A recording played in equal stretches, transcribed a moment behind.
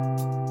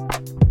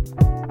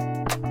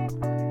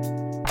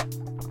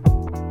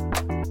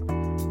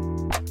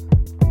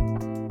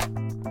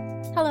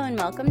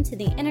welcome to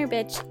the Inner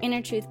Bitch,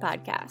 Inner Truth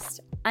podcast.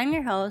 I'm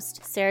your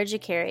host, Sarah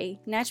Jakari,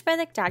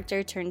 naturopathic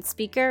doctor turned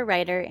speaker,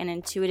 writer, and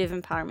intuitive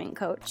empowerment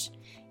coach.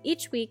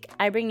 Each week,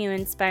 I bring you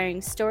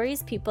inspiring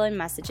stories, people, and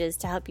messages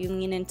to help you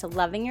lean into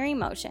loving your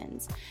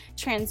emotions,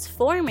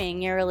 transforming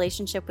your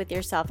relationship with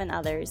yourself and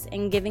others,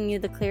 and giving you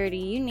the clarity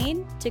you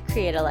need to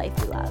create a life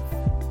you love.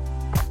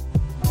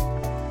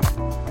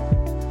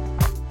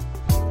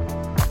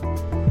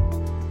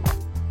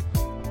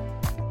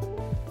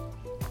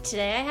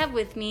 Today I have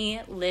with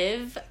me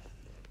Liv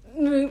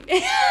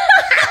Muzonas.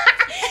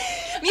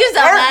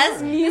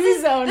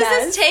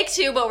 This is take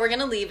 2, but we're going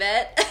to leave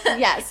it.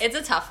 Yes. It's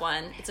a tough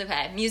one. It's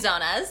okay.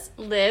 Muzonas.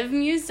 Liv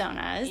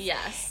Muzonas.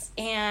 Yes.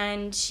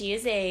 And she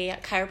is a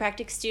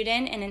chiropractic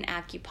student and an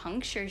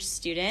acupuncture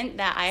student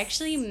that I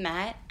actually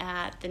met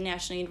at the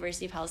National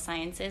University of Health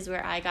Sciences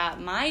where I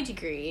got my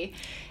degree.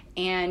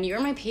 And you were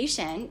my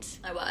patient.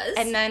 I was.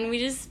 And then we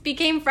just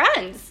became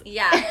friends.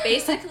 Yeah.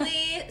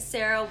 Basically,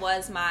 Sarah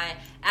was my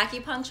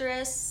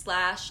acupuncturist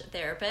 /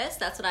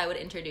 therapist. That's what I would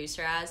introduce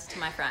her as to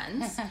my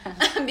friends.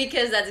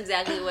 Because that's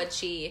exactly what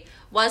she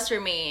was for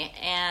me.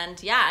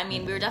 And yeah, I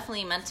mean, we were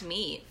definitely meant to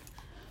meet.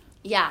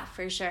 Yeah,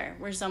 for sure.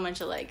 We're so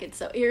much alike.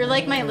 You're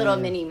like my little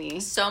mini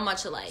me. So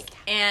much alike.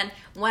 And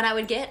when I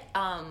would get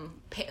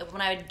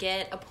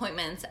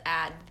appointments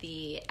at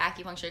the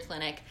acupuncture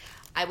clinic,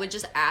 I would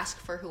just ask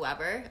for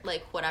whoever,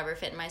 like whatever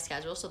fit in my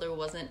schedule, so there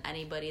wasn't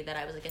anybody that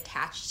I was like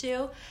attached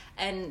to.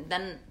 And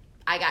then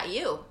I got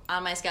you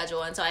on my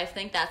schedule, and so I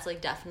think that's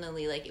like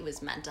definitely like it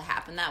was meant to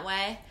happen that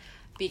way,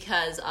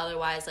 because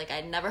otherwise like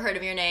I'd never heard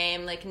of your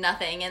name, like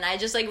nothing, and I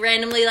just like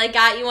randomly like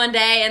got you one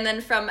day, and then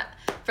from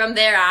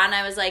there on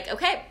I was like,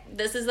 okay,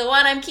 this is the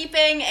one I'm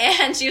keeping,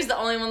 and she was the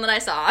only one that I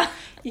saw.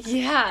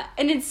 Yeah,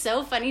 and it's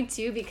so funny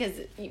too because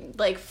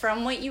like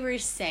from what you were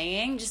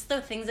saying, just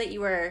the things that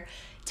you were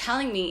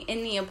telling me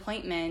in the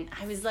appointment,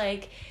 I was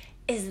like,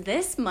 is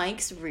this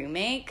Mike's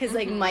roommate? Because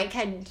like Mike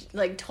had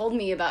like told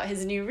me about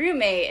his new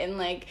roommate, and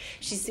like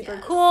she's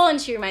super cool and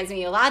she reminds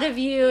me a lot of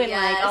you and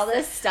like all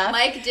this stuff.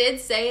 Mike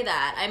did say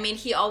that. I mean,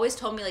 he always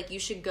told me like you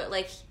should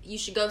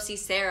go see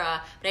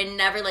Sarah, but I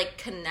never like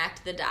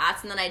connect the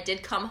dots. And then I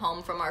did come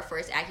home from our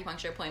first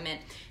acupuncture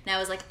appointment, and I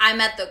was like, I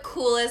met the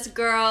coolest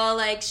girl,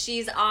 like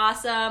she's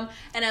awesome,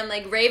 and I'm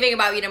like raving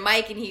about you to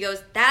Mike, and he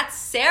goes, that's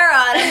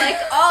Sarah, and I'm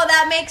like, oh,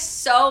 that makes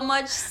so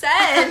much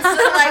sense,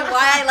 like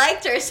why I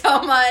liked her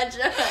so much.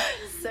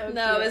 So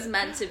no, cute. it was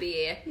meant to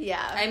be.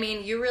 Yeah. I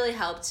mean, you really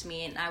helped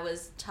me, and I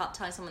was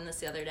telling someone this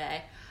the other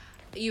day.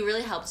 You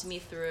really helped me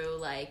through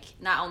like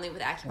not only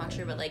with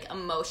acupuncture but like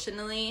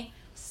emotionally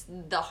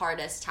the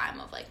hardest time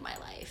of like my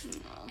life.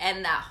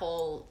 And that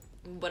whole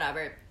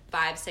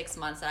 5-6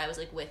 months that I was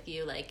like with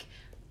you, like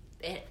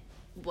it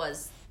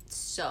was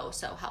so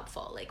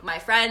helpful. Like my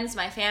friends,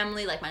 my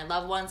family, like my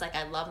loved ones, like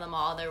I love them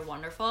all, they're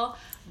wonderful,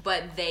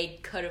 but they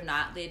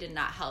did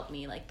not help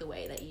me like the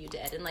way that you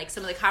did. And like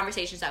some of the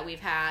conversations that we've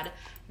had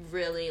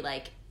really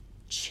like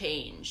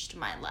changed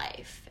my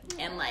life. Aww.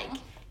 And like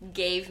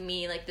gave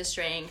me like the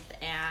strength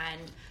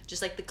and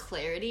just like the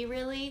clarity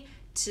really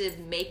to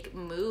make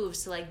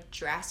moves to like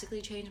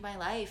drastically change my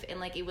life. And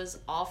like it was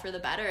all for the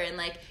better, and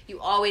like you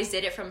always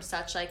did it from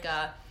such like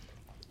a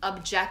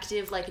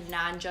objective, like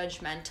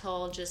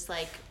non-judgmental, just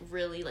like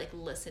really like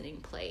listening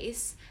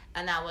place,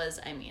 and that was,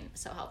 I mean,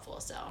 so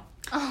helpful. So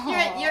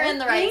you're in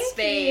the right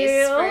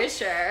space for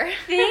sure.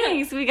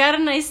 Thanks. We got a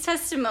nice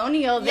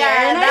testimonial there.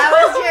 Yeah, that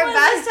was your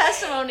best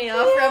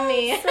testimonial from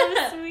me.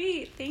 So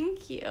sweet.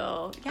 Thank you.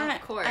 Yeah,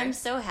 of course. I'm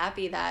so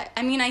happy that,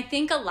 I mean, I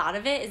think a lot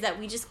of it is that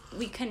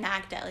we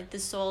connect at like the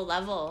soul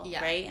level,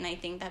 right? And I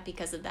think that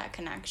because of that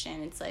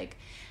connection, it's like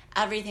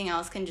everything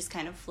else can just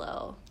kind of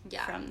flow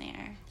from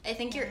there. I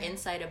think your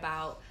insight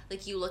about,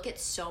 like, you look at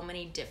so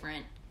many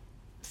different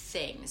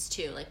things,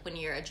 too. Like, when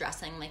you're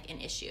addressing, like,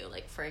 an issue.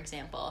 Like, for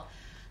example,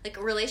 like,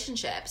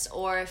 relationships.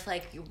 Or if,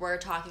 like, we're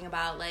talking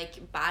about,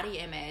 like, body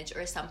image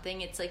or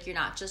something, it's, like, you're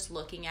not just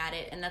looking at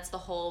it. And that's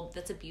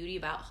a beauty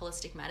about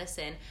holistic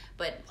medicine.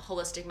 But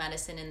holistic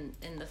medicine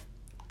in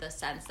the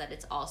sense that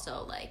it's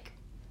also, like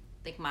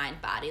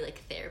mind, body,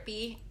 like,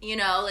 therapy. You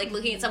know? Like,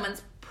 looking at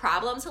someone's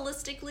problems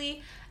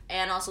holistically,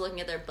 and also looking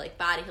at their like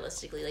body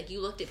holistically. Like you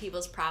looked at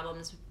people's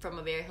problems from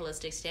a very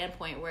holistic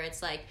standpoint, where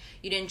it's like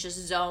you didn't just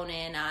zone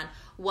in on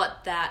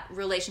what that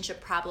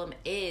relationship problem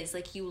is.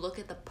 Like you look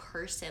at the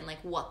person, like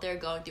what they're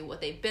going through, what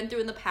they've been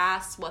through in the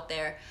past, what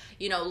they're,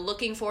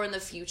 looking for in the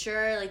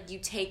future. Like you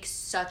take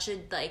such a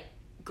like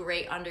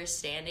great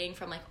understanding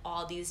from like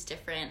all these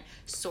different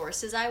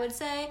sources, I would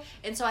say.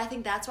 And so I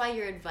think that's why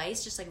your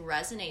advice just like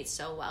resonates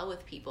so well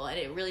with people, and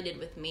it really did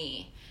with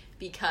me,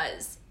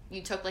 because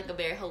you took like a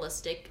very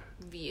holistic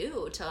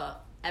view to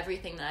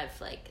everything that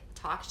I've like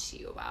talked to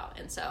you about,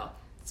 and so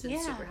it's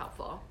been super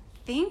helpful.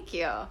 Thank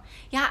you.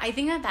 Yeah, I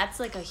think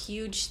that's like a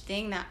huge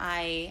thing that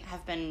I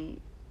have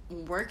been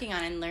working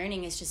on and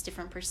learning, is just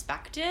different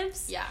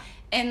perspectives. Yeah.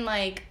 And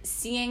like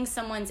seeing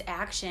someone's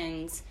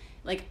actions,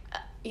 like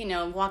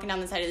walking down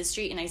the side of the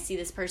street and I see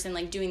this person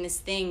like doing this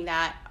thing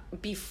that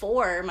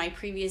before my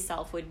previous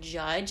self would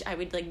judge, I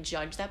would like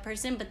judge that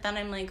person, but then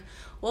I'm like,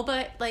 well,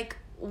 but like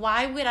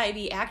why would I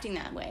be acting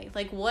that way?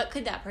 Like, what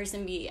could that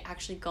person be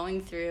actually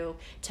going through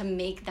to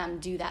make them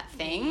do that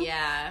thing?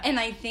 Yeah. And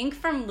I think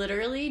from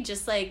literally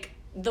just, like,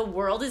 the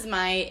world is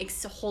my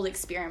whole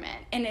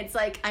experiment. And it's,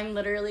 like, I'm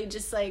literally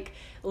just, like,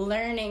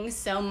 learning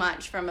so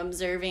much from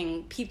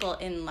observing people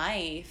in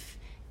life.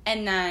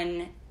 And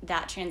then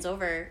that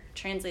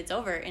translates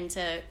over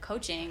into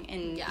coaching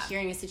and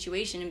hearing a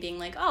situation and being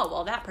like, oh,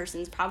 well, that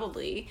person's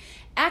probably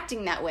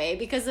acting that way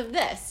because of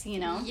this, you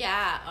know?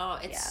 Yeah. Oh,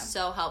 it's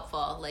so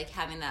helpful, like,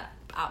 having that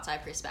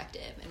outside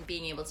perspective and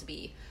being able to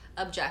be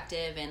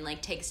objective and,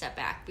 like, take a step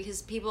back,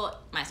 because people,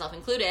 myself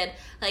included,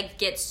 like,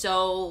 get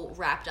so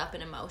wrapped up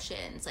in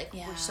emotions. Like,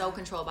 we're so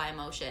controlled by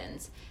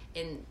emotions,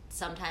 and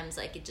sometimes,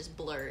 like, it just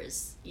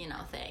blurs, you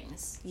know,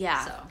 things.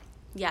 Yeah. So.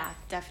 Yeah,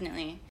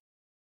 definitely.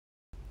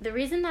 The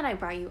reason that I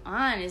brought you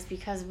on is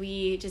because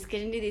we just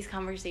get into these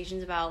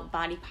conversations about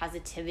body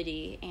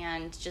positivity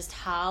and just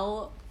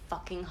how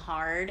fucking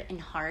hard and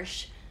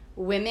harsh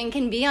women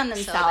can be on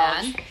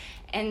themselves. So bad.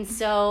 And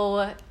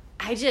so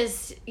I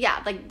just,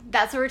 like,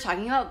 that's what we're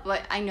talking about.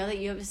 But I know that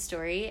you have a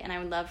story, and I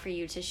would love for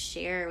you to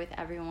share with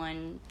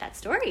everyone that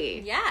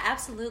story. Yeah,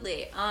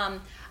 absolutely. I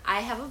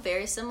have a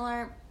very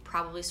similar,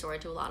 probably, story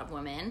to a lot of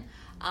women.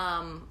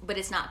 But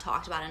it's not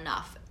talked about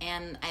enough,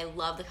 and I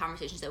love the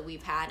conversations that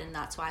we've had, and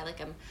that's why,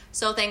 like, I'm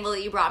so thankful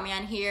that you brought me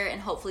on here,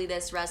 and hopefully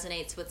this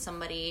resonates with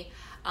somebody,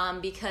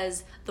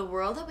 because the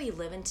world that we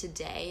live in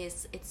today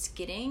it's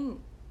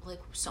getting, like,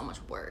 so much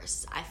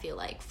worse, I feel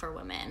like, for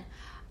women,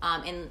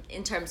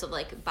 in terms of,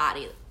 like,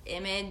 body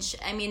image.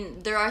 I mean,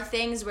 there are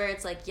things where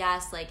it's like,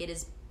 yes, like, it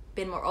has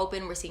been more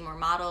open, we're seeing more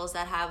models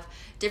that have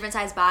different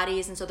size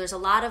bodies, and so there's a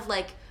lot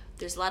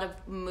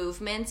of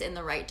movements in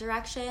the right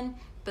direction,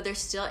 but there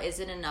still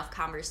isn't enough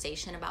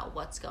conversation about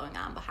what's going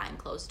on behind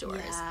closed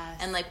doors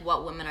and, like,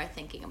 what women are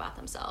thinking about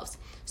themselves.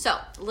 So,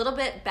 a little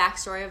bit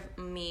backstory of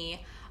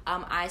me.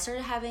 I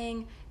started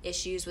having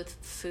issues with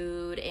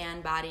food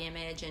and body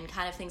image and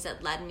kind of things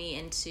that led me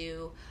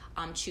into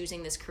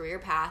choosing this career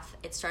path.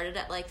 It started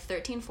at, like,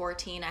 13,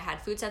 14. I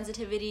had food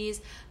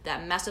sensitivities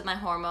that messed with my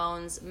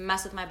hormones,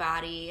 messed with my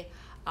body.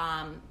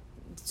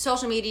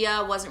 Social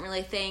media wasn't really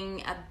a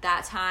thing at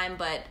that time,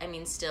 but, I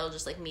mean, still,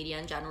 just, like, media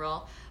in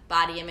general.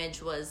 Body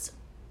image was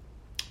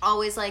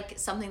always, like,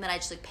 something that I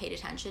just, like, paid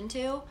attention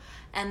to.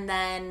 And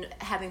then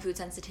having food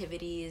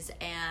sensitivities,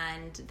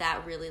 and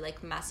that really,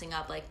 like, messing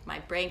up, like, my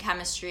brain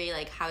chemistry,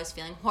 like, how I was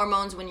feeling,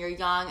 hormones when you're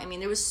young. I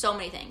mean, there was so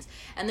many things.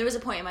 And there was a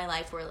point in my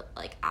life where,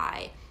 like,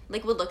 I,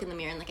 like, would look in the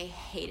mirror and, like, I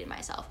hated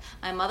myself.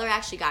 My mother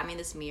actually got me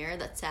this mirror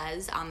that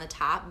says on the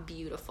top,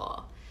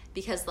 beautiful.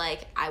 Because,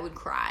 like, I would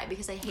cry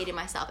because I hated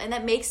myself. And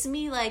that makes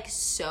me, like,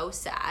 so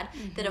sad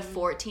that a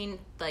 14,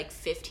 like,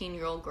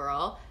 15-year-old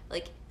girl,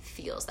 like,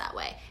 feels that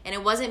way. And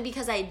it wasn't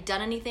because I'd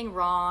done anything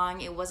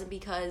wrong. It wasn't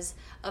because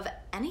of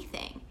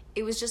anything.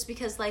 It was just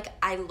because, like,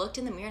 I looked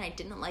in the mirror and I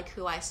didn't like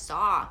who I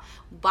saw.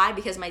 Why?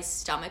 Because my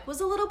stomach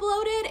was a little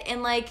bloated,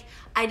 and, like,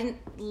 I didn't,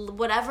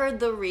 whatever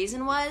the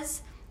reason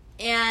was.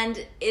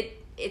 And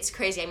it's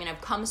crazy. I mean,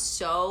 I've come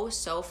so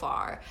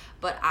far,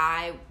 but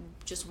I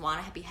just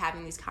want to be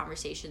having these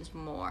conversations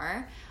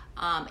more,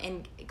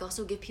 and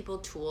also give people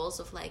tools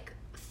of, like,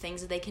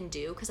 things that they can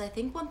do. Because I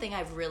think one thing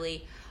I've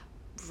really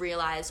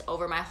realized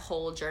over my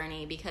whole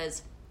journey,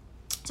 because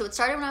so it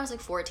started when I was,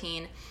 like,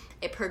 14.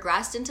 It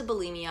progressed into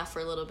bulimia for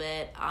a little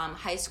bit.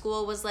 High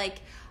school was,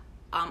 like,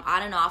 on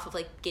and off of,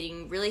 like,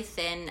 getting really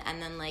thin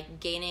and then, like,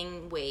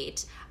 gaining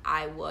weight.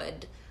 I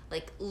would,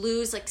 like,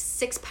 lose, like,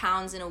 6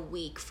 pounds in a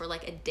week for,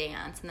 like, a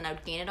dance, and then I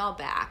would gain it all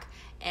back.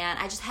 And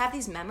I just have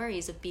these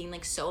memories of being,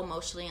 like, so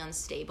emotionally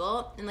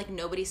unstable and, like,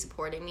 nobody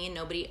supporting me and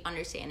nobody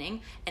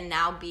understanding. And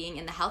now being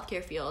in the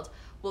healthcare field,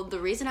 well, the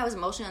reason I was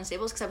emotionally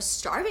unstable is because I was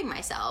starving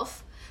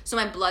myself. So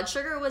my blood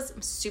sugar was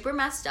super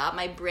messed up.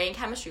 My brain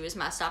chemistry was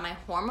messed up. My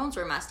hormones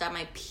were messed up.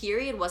 My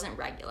period wasn't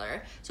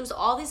regular. So it was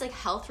all these, like,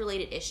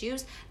 health-related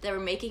issues that were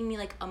making me,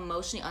 like,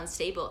 emotionally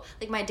unstable.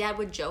 Like, my dad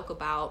would joke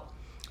about,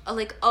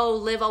 like, oh,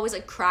 Liv always,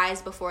 like,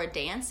 cries before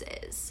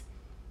dances.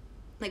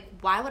 Like,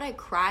 why would I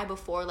cry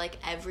before, like,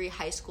 every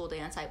high school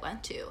dance I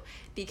went to?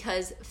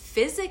 Because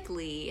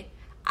physically,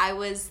 I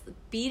was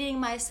beating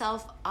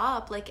myself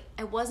up. Like,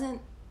 I wasn't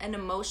an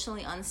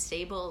emotionally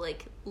unstable,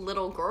 like,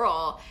 little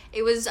girl.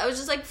 I was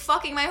just, like,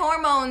 fucking my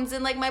hormones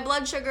and, like, my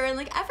blood sugar and,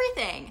 like,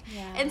 everything.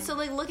 Yeah. And so,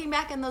 like, looking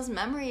back in those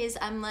memories,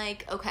 I'm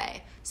like,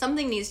 okay,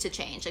 something needs to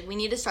change. Like, we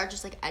need to start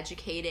just, like,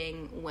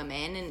 educating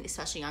women, and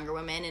especially younger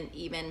women and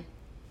even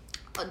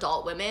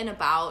adult women,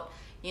 about,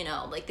 you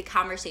know, like, the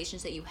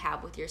conversations that you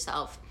have with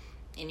yourself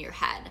in your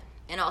head,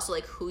 and also,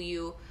 like, who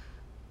you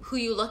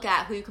look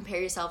at, who you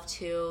compare yourself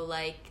to,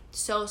 like,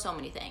 so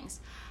many things.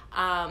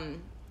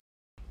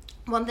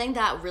 One thing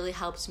that really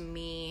helped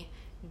me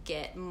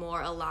get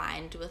more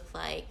aligned with,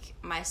 like,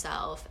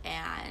 myself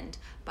and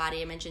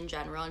body image in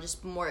general, and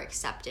just more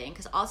accepting,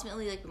 because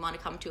ultimately, like, we want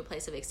to come to a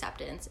place of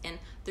acceptance, and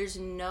there's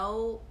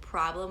no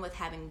problem with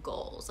having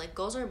goals. Like,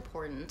 goals are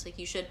important. Like,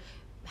 you should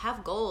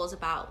have goals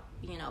about,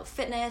 you know,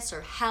 fitness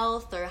or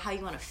health or how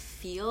you want to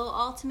feel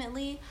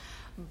ultimately,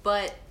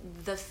 but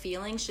the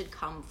feeling should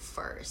come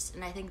first.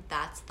 And I think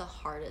that's the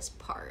hardest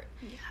part.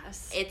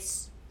 Yes.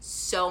 It's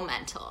so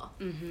mental.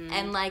 Mm-hmm.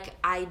 And like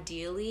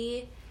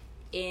ideally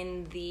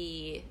in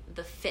the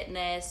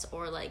fitness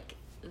or like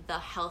the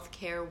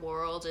healthcare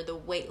world or the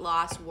weight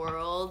loss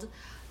world,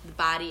 the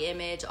body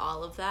image,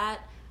 all of that,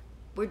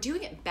 we're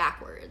doing it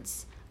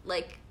backwards.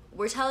 Like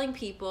we're telling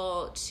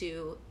people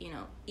to, you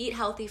know, eat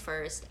healthy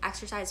first,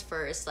 exercise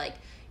first, like,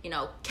 you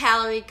know,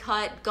 calorie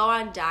cut, go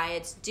on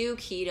diets, do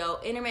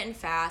keto, intermittent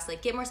fast,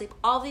 like get more sleep,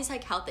 all these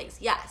like health things.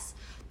 Yes,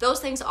 those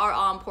things are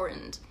all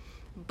important,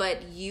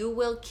 but you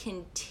will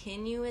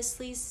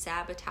continuously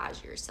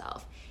sabotage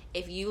yourself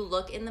if you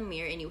look in the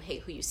mirror and you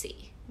hate who you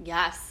see.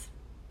 Yes.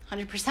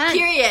 100%.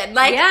 Period.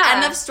 Like,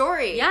 end of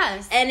story.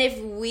 Yes. And if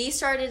we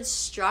started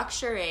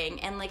structuring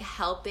and, like,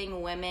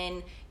 helping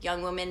women,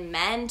 young women,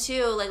 men,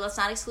 too, like, let's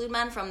not exclude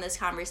men from this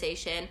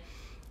conversation,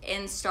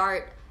 and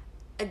start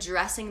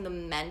addressing the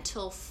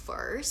mental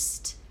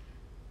first,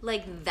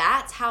 like,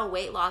 that's how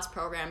weight loss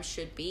programs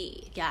should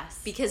be. Yes.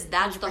 Because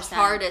that's 100%. the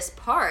hardest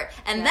part.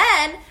 And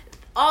then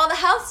all the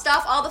health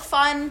stuff, all the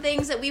fun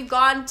things that we've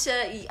gone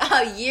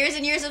to years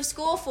and years of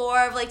school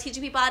for, of like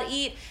teaching people how to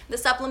eat, the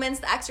supplements,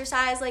 the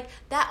exercise, like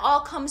that all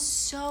comes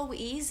so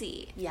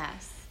easy.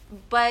 Yes.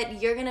 But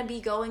you're going to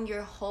be going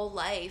your whole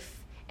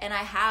life. And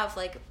I have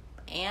like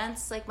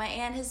aunts, like my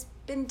aunt has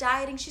been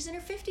dieting. She's in her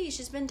 50s.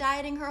 She's been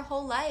dieting her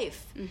whole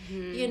life,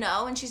 you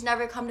know, and she's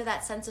never come to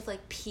that sense of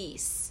like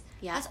peace.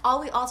 Yeah. That's all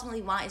we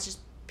ultimately want is just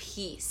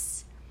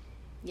peace.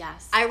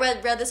 Yes. I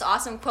read this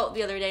awesome quote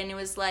the other day, and it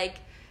was like,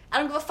 I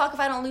don't give a fuck if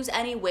I don't lose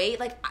any weight.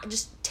 Like,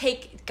 just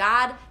take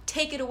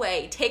it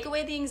away. Take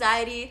away the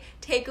anxiety.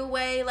 Take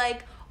away,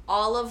 like,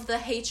 all of the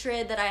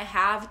hatred that I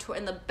have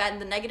and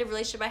the negative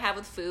relationship I have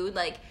with food.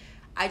 Like,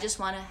 I just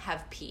want to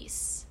have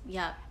peace.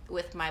 Yep.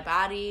 With my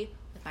body,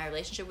 with my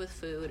relationship with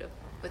food,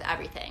 with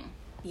everything.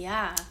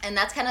 Yeah. And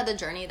that's kind of the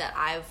journey that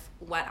I've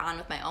went on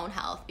with my own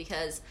health,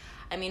 because,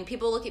 I mean,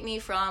 people look at me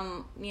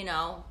from, you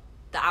know,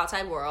 the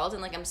outside world,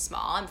 and, like, I'm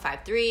small. I'm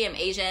 5'3", I'm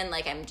Asian,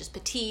 like, I'm just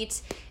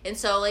petite. And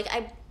so, like,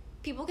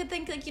 people could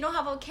think like you don't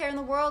have a care in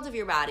the world of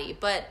your body,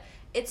 but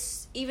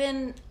it's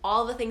even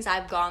all the things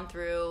I've gone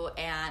through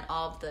and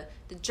all of the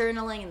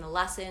journaling and the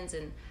lessons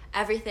and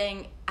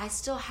everything, I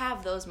still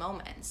have those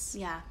moments.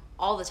 Yeah.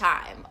 All the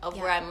time of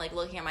where I'm like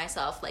looking at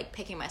myself, like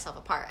picking myself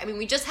apart. I mean,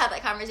 we just had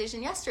that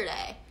conversation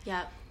yesterday.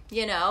 Yeah.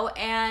 You know,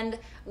 and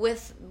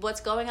with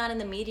what's going on in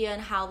the media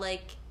and how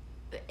like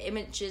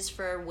images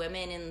for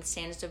women and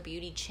standards of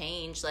beauty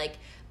change, like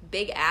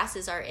big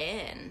asses are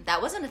in.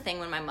 That wasn't a thing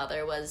when my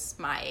mother was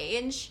my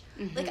age.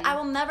 Mm-hmm. Like, I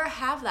will never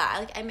have that.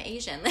 Like, I'm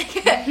Asian. Like,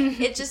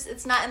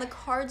 it's not in the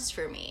cards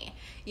for me,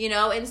 you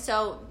know? And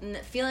so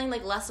feeling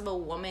like less of a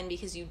woman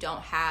because you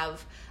don't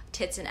have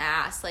tits and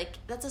ass, like,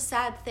 that's a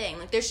sad thing.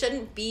 Like, there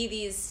shouldn't be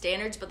these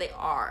standards, but they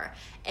are.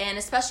 And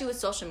especially with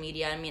social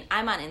media, I mean,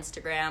 I'm on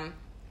Instagram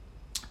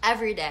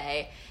every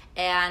day,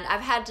 and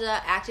I've had to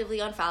actively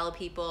unfollow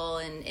people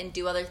and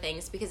do other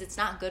things because it's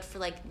not good for,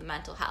 like, the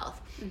mental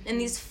health. Mm-hmm. And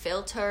these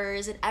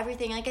filters and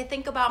everything. Like, I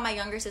think about my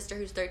younger sister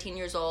who's 13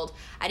 years old.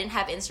 I didn't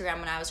have Instagram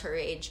when I was her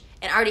age,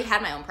 and I already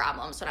had my own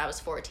problems when I was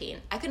 14.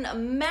 I couldn't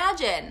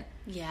imagine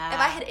if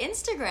I had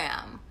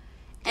Instagram.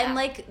 Yeah. And,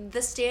 like,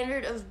 the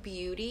standard of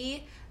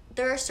beauty,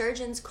 there are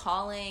surgeons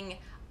calling,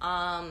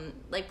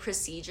 like,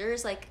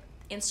 procedures, like,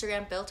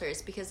 Instagram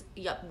filters, because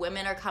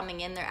women are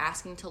coming in, they're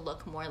asking to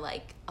look more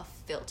like a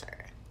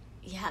filter.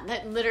 Yeah,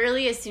 that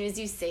literally, as soon as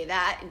you say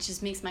that, it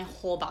just makes my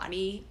whole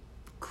body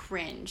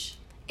cringe.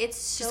 It's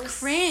so just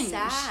cringe.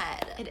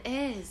 Sad. It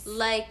is.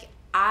 Like,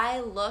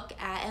 I look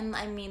at, and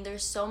I mean,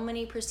 there's so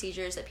many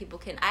procedures that people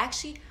can,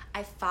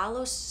 I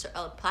follow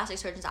plastic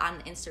surgeons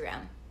on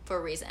Instagram for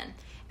a reason.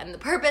 And the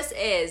purpose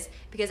is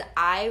because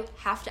I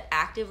have to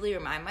actively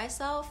remind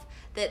myself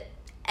that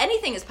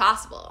anything is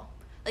possible.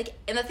 Like,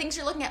 and the things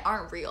you're looking at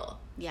aren't real.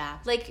 Yeah.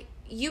 Like,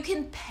 you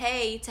can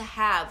pay to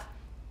have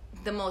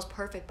the most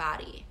perfect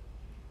body.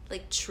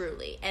 Like,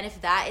 truly. And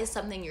if that is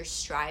something you're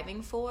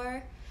striving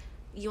for,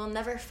 you'll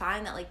never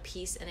find that, like,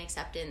 peace and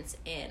acceptance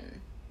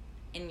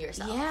in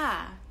yourself.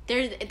 Yeah.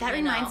 That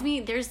reminds me,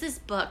 there's this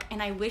book, and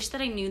I wish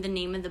that I knew the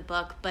name of the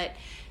book, but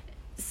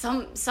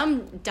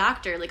some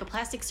doctor, like a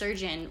plastic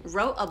surgeon,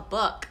 wrote a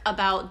book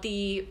about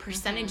the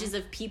percentages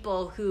of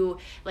people who,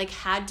 like,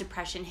 had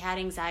depression, had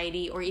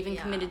anxiety, or even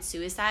committed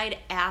suicide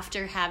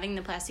after having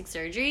the plastic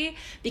surgery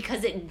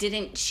because it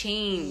didn't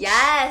change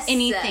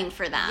anything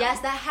for them. Yes,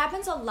 that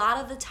happens a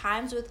lot of the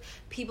times with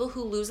people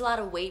who lose a lot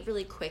of weight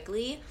really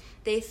quickly.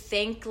 They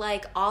think,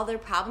 like, all their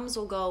problems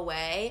will go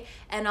away,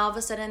 and all of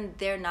a sudden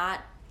they're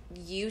not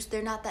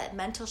that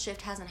mental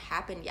shift hasn't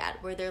happened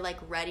yet where they're, like,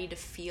 ready to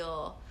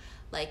feel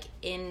like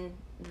in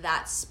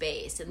that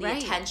space and the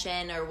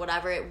attention or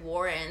whatever it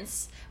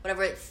warrants,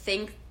 whatever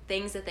things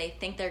that they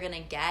think they're gonna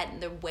get and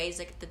the ways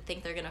that they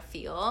think they're gonna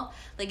feel,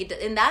 like,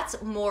 and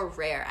that's more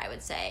rare, I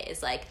would say,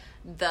 is like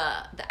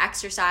the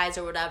exercise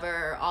or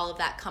whatever, or all of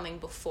that coming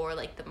before,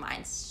 like, the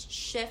mind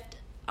shift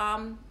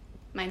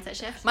Mindset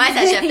shift.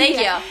 Thank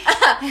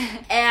you.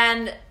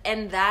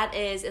 And that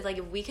is, it's like,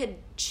 if we could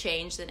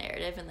change the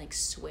narrative and like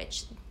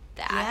switch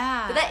that.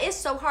 Yeah. But that is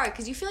so hard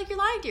because you feel like you're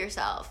lying to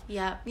yourself.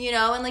 Yeah. You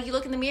know, and like you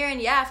look in the mirror and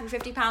if you're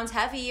 50 pounds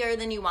heavier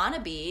than you want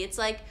to be, it's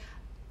like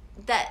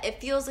that,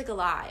 it feels like a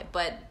lie.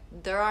 But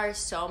there are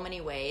so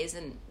many ways,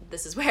 and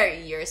this is where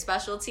your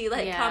specialty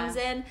comes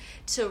in,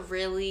 to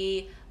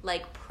really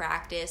like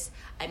practice.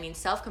 I mean,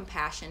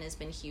 self-compassion has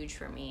been huge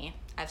for me.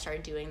 I've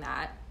started doing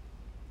that.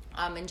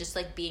 And just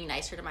like being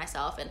nicer to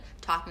myself and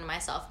talking to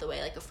myself the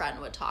way like a friend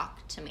would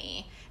talk to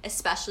me,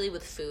 especially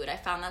with food. I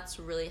found that's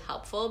really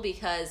helpful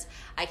because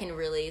I can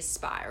really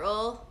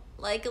spiral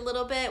like a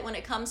little bit when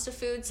it comes to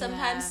food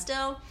sometimes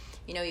still.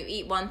 You know, you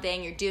eat one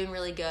thing, you're doing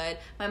really good.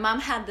 My mom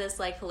had this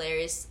like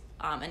hilarious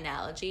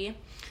analogy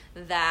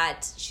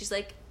that she's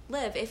like,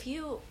 Liv, if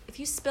you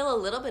spill a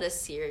little bit of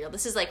cereal,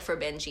 this is like for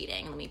binge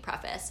eating, let me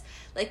preface.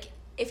 Like,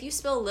 if you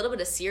spill a little bit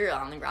of cereal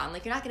on the ground,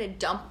 like, you're not going to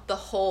dump the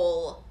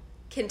whole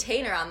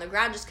container on the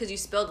ground just because you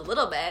spilled a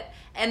little bit.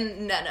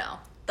 And no.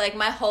 Like,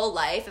 my whole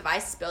life, if I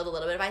spilled a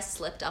little bit, if I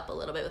slipped up a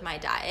little bit with my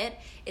diet,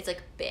 it's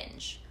like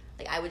binge.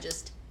 Like, I would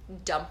just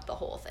dump the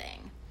whole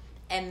thing.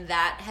 And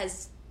that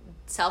has,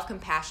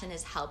 self-compassion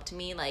has helped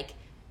me, like,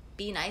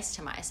 be nice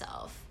to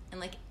myself. And,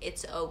 like,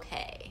 it's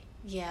okay.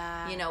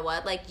 Yeah. You know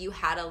what? Like, you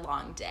had a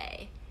long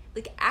day.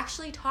 Like,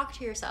 actually talk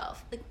to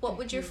yourself. Like, what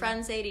would your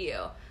friend say to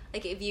you?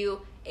 Like, if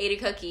you ate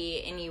a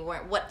cookie and you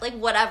weren't,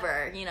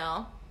 whatever, you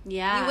know?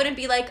 Yeah. You wouldn't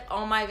be like,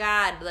 oh my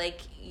God, like,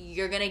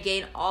 you're gonna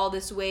gain all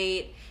this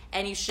weight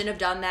and you shouldn't have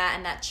done that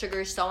and that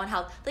sugar is so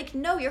unhealthy. Like,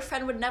 no, your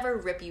friend would never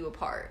rip you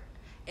apart.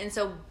 And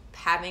so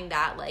having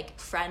that, like,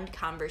 friend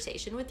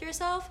conversation with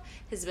yourself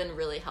has been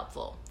really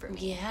helpful for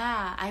me.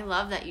 Yeah, I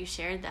love that you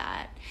shared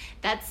that.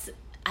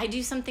 I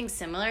do something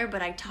similar,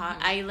 but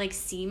I like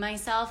see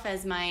myself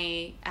as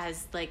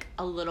like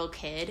a little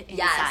kid inside.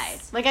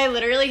 Yes. Like, I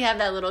literally have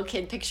that little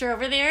kid picture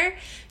over there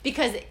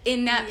because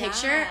in that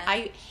picture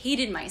I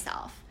hated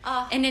myself.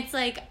 And it's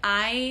like,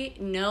 I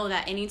know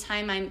that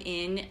anytime I'm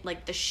in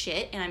like the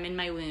shit and I'm in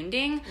my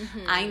wounding,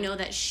 I know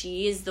that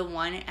she is the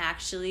one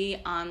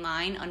actually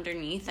online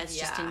underneath that's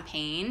just in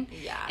pain.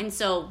 Yeah. And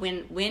so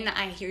when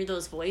I hear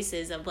those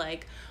voices of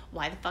like,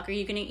 why the fuck are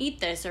you gonna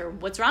eat this? Or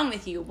what's wrong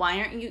with you? Why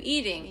aren't you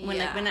eating?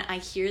 When I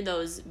hear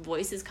those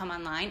voices come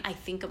online, I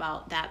think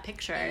about that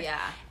picture. Yeah.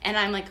 And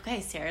I'm like,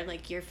 okay, Sarah,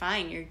 like, you're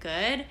fine. You're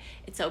good.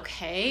 It's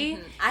okay.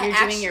 You're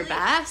doing your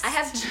best. I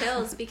have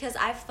chills because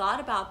I've thought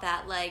about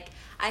that. Like,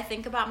 I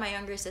think about my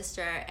younger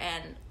sister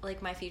and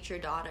like my future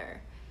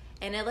daughter.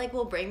 And it like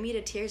will bring me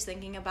to tears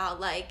thinking about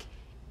like,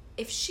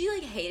 if she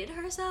like hated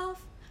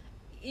herself,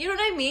 you know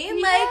what I mean?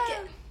 Yeah.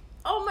 Like,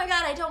 oh my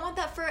God,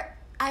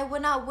 I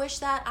would not wish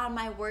that on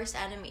my worst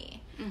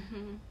enemy.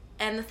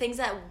 And the things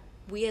that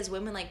we as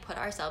women like put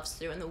ourselves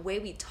through and the way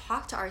we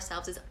talk to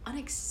ourselves is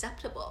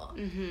unacceptable.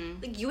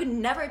 Like, you would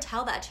never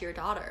tell that to your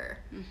daughter,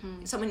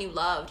 someone you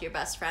loved, your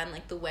best friend,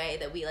 like the way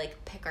that we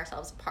like pick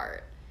ourselves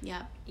apart.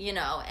 Yeah. You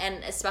know,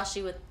 and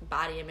especially with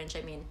body image,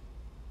 I mean,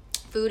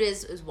 food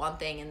is one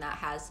thing and that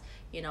has,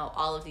 you know,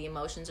 all of the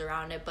emotions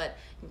around it, but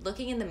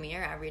looking in the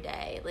mirror every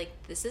day, like,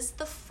 this is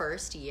the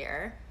first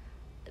year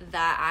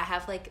that I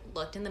have like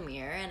looked in the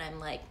mirror and I'm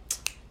like,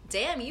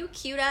 damn, you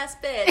cute ass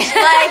bitch.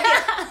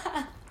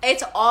 Like,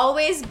 it's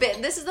always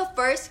been, this is the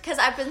first, because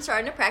I've been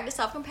starting to practice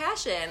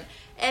self-compassion,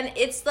 and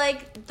it's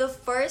like the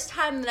first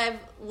time that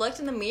I've looked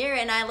in the mirror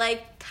and I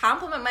like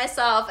compliment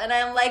myself and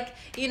I'm like,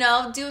 you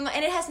know,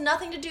 and it has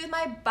nothing to do with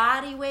my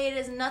body weight, it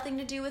has nothing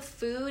to do with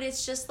food,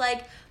 it's just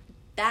like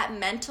that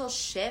mental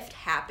shift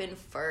happened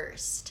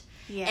first.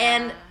 Yeah.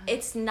 And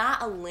it's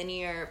not a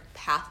linear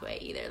pathway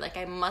either. Like,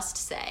 I must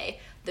say,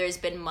 there's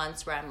been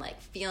months where I'm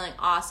like feeling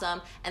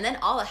awesome, and then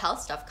all the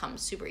health stuff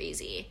comes super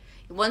easy.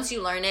 Once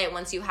you learn it,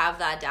 once you have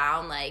that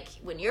down, like,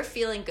 when you're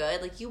feeling good,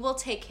 like, you will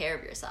take care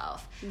of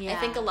yourself. Yeah. I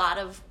think a lot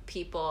of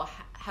people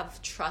have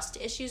trust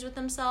issues with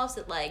themselves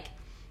that, like,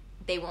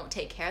 they won't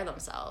take care of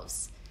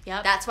themselves.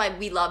 Yep. That's why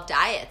we love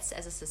diets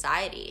as a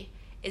society,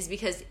 is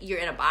because you're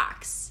in a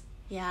box.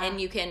 Yeah. And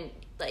you can't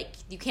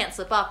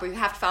slip up, or you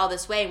have to follow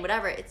this way and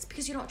whatever. It's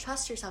because you don't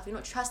trust yourself. You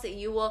don't trust that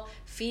you will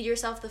feed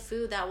yourself the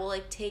food that will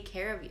like take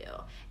care of you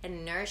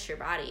and nourish your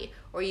body,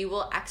 or you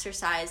will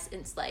exercise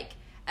like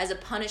as a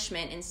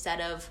punishment instead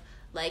of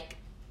like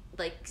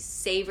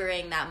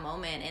savoring that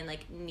moment and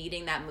like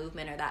needing that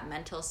movement or that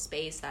mental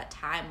space, that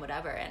time,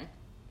 whatever. And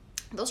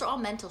those are all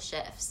mental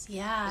shifts.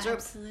 Yeah, those are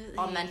absolutely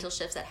all mental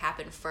shifts that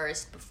happen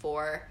first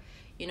before,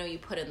 you know, you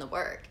put in the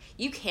work.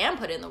 You can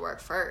put in the work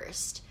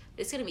first.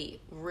 It's going to be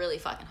really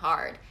fucking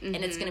hard, and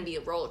it's going to be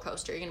a roller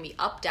coaster. You're going to be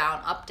up,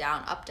 down, up,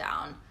 down, up,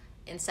 down,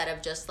 instead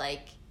of just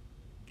like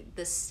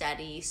the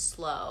steady,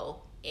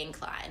 slow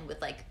incline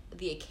with like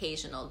the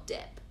occasional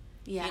dip.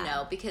 Yeah. You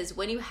know, because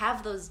when you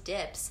have those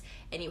dips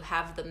and you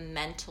have the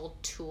mental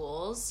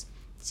tools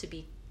to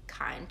be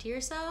kind to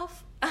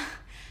yourself,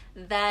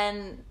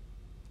 then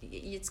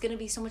it's going to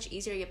be so much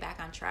easier to get back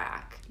on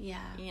track. Yeah.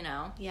 You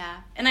know?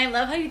 Yeah. And I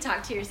love how you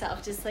talk to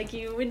yourself just like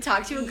you would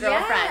talk to a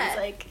girlfriend. Yeah.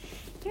 Like,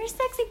 you're a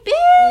sexy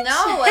bitch.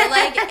 No,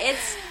 like,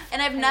 it's,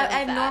 and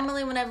I've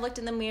normally, when I've looked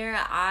in the mirror,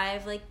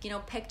 I've, like, you know,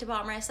 picked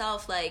about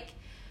myself, like,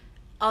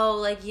 oh,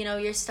 like, you know,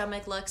 your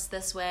stomach looks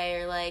this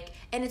way, or like,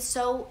 and it's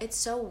so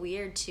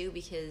weird too,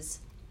 because,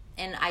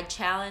 and I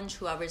challenge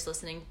whoever's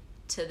listening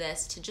to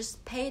this to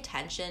just pay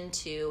attention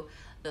to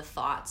the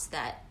thoughts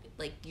that,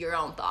 like, your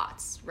own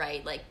thoughts,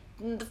 right? Like,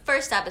 the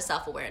first step is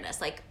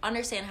self-awareness. Like,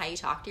 understand how you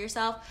talk to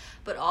yourself,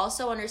 but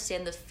also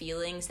understand the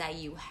feelings that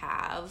you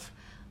have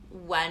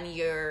when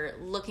you're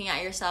looking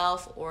at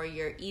yourself or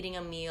you're eating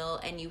a meal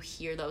and you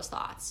hear those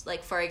thoughts.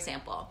 Like, for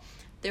example,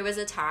 there was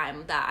a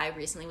time that I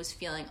recently was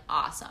feeling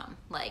awesome.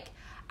 Like,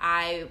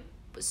 I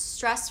was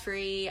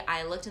stress-free.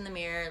 I looked in the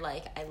mirror.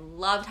 Like, I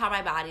loved how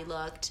my body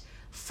looked.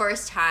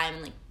 First time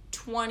in, like,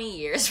 20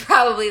 years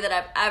probably that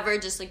I've ever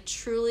just, like,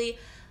 truly,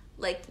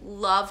 like,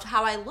 loved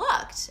how I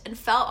looked and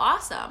felt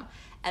awesome.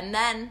 And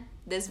then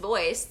this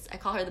voice, I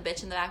call her the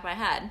bitch in the back of my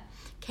head,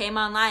 came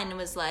online and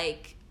was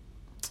like,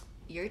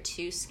 you're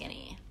too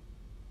skinny.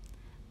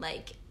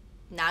 Like,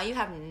 now you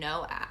have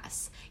no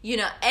ass. You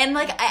know, and,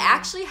 like, I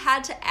actually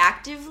had to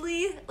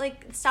actively,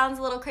 like, it sounds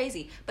a little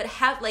crazy, but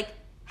have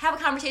a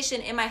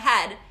conversation in my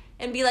head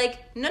and be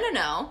like,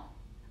 no.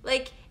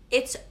 Like,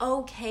 it's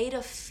okay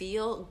to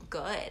feel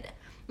good.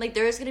 Like,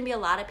 there's going to be a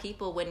lot of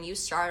people when you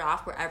start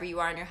off wherever you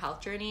are in your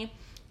health journey,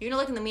 you're going to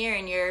look in the mirror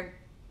and you're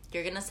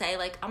going to say,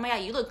 like, oh my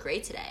God, you look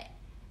great today.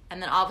 And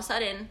then all of a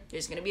sudden,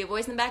 there's going to be a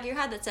voice in the back of your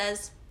head that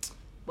says,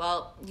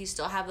 well, you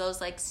still have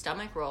those, like,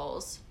 stomach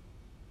rolls.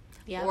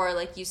 Yeah. Or,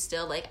 like, you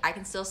still, like, I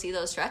can still see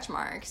those stretch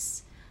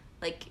marks.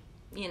 Like,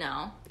 you know,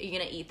 are you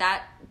going to eat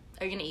that?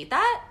 Are you going to eat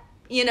that?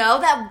 You know,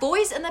 that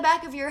voice in the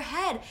back of your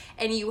head.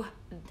 And you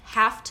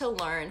have to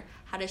learn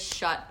how to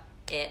shut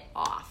it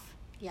off.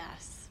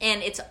 Yes.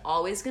 And it's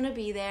always going to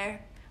be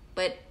there.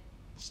 But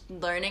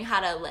learning how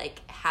to, like,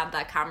 have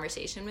that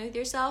conversation with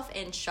yourself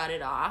and shut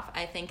it off,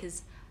 I think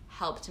has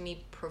helped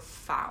me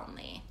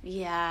profoundly.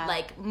 Yeah.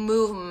 Like,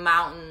 move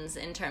mountains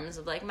in terms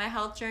of, like, my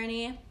health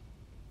journey.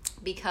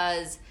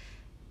 Because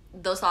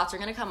those thoughts are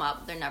going to come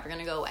up. They're never going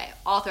to go away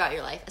all throughout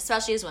your life,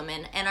 especially as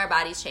women. And our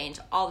bodies change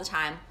all the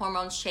time.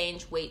 Hormones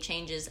change, weight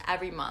changes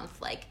every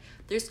month. Like,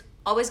 there's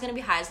always going to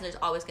be highs and there's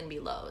always going to be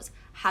lows.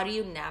 How do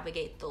you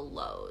navigate the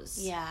lows?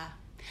 Yeah.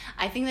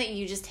 I think that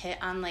you just hit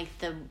on, like,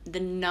 the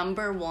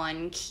number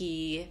one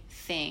key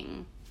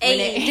thing when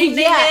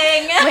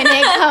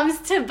it comes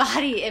to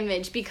body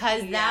image,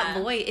 because that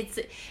voice,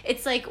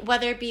 it's like,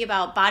 whether it be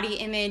about body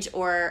image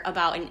or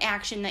about an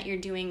action that you're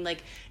doing,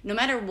 like, no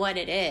matter what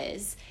it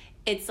is,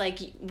 it's like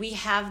we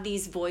have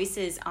these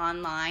voices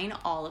online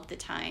all of the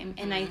time. Mm-hmm.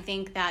 And I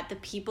think that the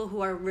people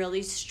who are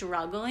really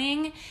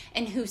struggling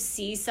and who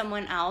see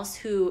someone else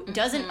who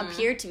doesn't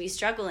appear to be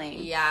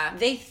struggling,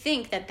 they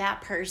think that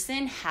that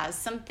person has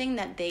something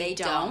that they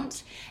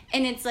don't.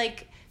 And it's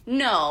like,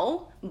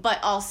 no, but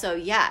also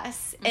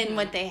yes. Mm-hmm. And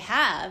what they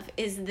have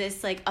is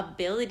this, like,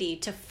 ability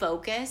to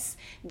focus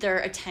their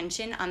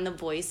attention on the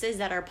voices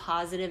that are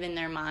positive in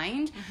their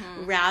mind,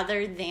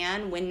 rather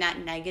than when that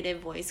negative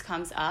voice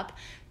comes up,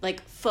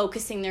 like,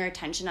 focusing their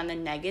attention on the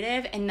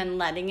negative and then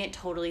letting it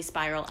totally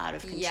spiral out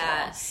of control.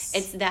 Yes.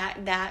 It's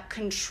that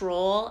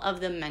control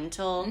of the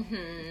mental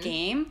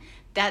game.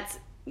 That's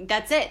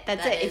it.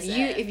 That's it.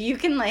 If you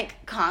can,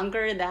 like,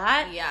 conquer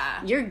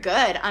that, you're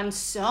good on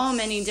so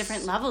many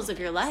different levels of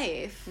your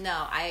life.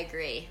 No, I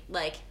agree.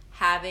 Like,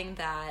 having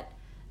that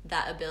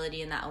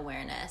ability and that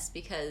awareness,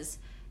 because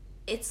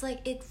it's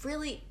like, it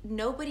really,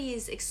 nobody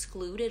is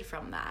excluded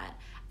from that.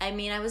 I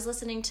mean, I was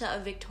listening to a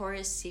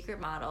Victoria's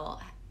Secret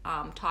model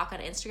talk on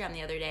Instagram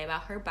the other day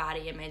about her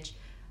body image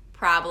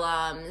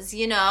problems,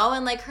 you know,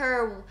 and, like,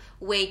 her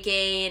weight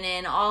gain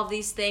and all of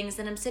these things,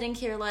 and I'm sitting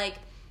here like,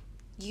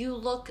 you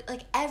look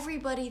like,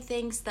 everybody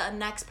thinks the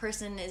next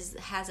person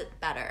has it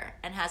better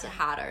and has it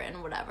hotter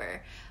and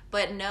whatever.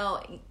 But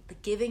no,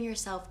 giving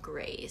yourself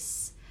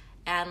grace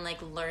and, like,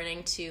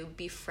 learning to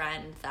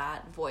befriend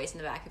that voice in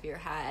the back of your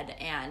head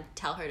and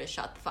tell her to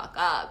shut the fuck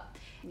up.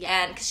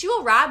 Yeah. And because she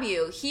will rob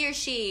you, he or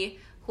she,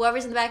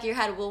 whoever's in the back of your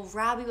head, will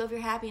rob you of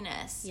your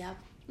happiness. Yep.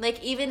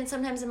 Like, even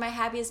sometimes in my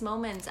happiest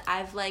moments,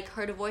 I've, like,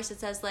 heard a voice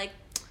that says, like,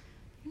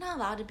 you're not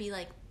allowed to be,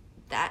 like,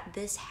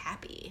 this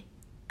happy.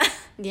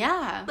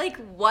 Yeah. Like,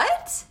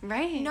 what?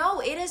 Right.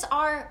 No, it is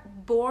our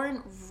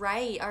born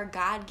right, our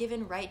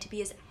God-given right to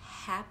be as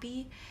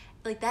happy.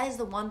 Like, that is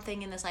the one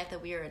thing in this life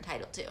that we are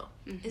entitled to,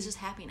 is just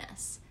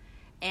happiness.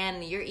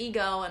 And your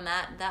ego and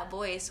that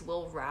voice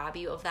will rob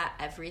you of that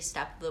every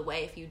step of the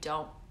way if you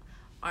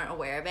aren't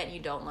aware of it and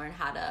you don't learn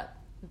how to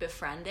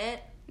befriend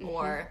it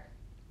or,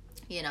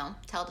 you know,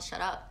 tell it to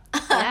shut up.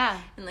 Yeah.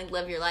 And, like,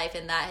 live your life.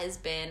 And that has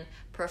been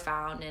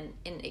profound, and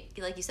it,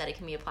 like you said, it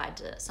can be applied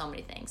to so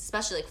many things,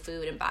 especially, like,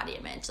 food and body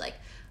image. Like,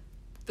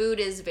 food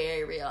is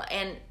very real,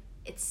 and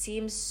it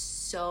seems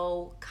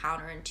so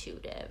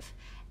counterintuitive,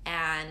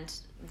 and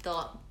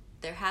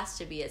there has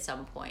to be at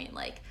some point,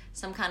 like,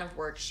 some kind of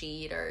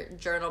worksheet or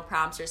journal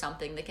prompts or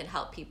something that can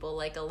help people,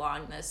 like,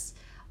 along this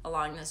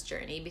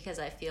journey, because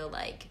I feel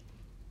like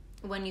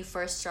when you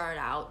first start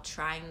out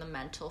trying the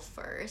mental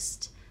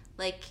first,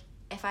 like,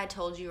 if I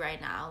told you right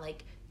now,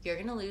 like, you're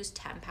going to lose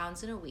 10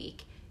 pounds in a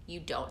week, you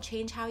don't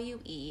change how you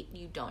eat,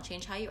 you don't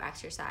change how you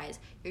exercise,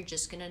 you're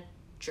just going to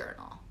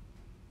journal.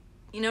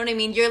 You know what I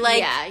mean? You're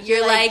like,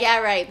 you're like, yeah,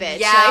 right, bitch.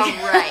 Yeah,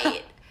 like,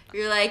 right.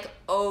 You're like,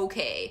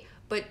 okay.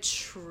 But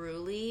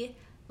truly,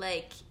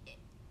 like,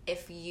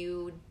 if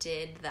you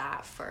did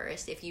that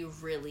first, if you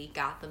really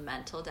got the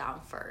mental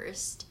down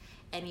first,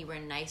 and you were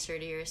nicer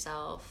to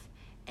yourself,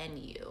 and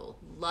you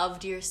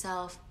loved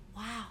yourself,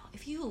 wow,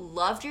 if you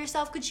loved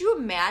yourself, could you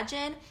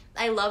imagine?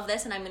 I love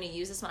this, and I'm going to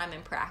use this when I'm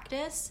in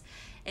practice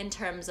in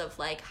terms of,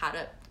 like, how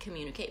to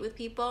communicate with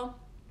people.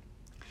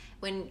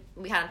 When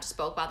we kind of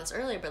spoke about this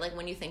earlier, but, like,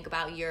 when you think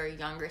about your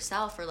younger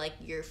self or, like,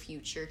 your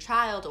future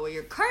child or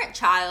your current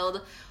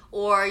child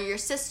or your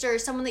sister,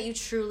 someone that you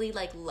truly,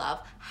 like,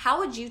 love, how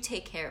would you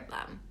take care of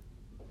them?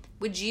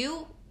 Would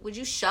you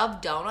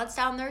shove donuts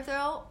down their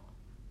throat?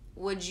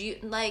 Would you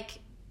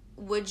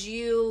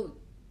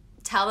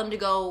tell them to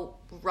go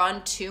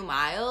run 2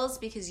 miles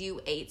because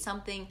you ate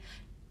something?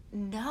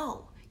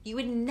 No, you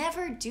would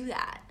never do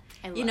that.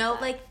 You know,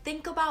 that. like,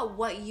 think about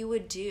what you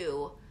would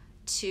do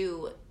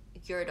to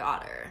your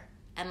daughter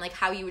and, like,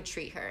 how you would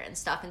treat her and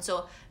stuff. And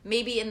so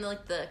maybe in,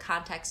 like, the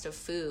context of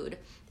food,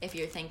 if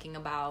you're thinking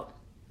about,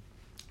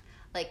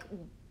 like,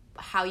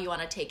 how you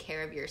want to take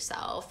care of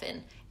yourself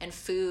and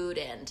food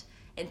and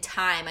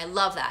time. I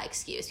love that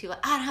excuse. People are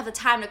like, I don't have the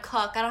time to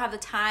cook. I don't have the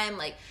time,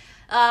 like,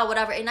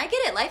 whatever. And I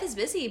get it. Life is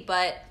busy,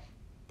 but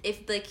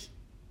if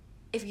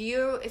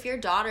your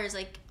daughter is,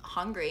 like,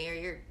 hungry or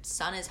your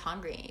son is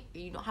hungry,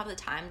 you don't have the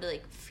time to,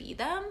 like, feed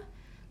them,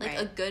 like,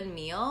 right. a good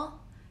meal,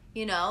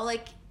 you know,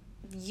 like,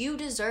 you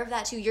deserve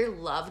that too. Your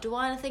loved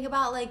one, think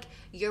about, like,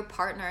 your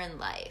partner in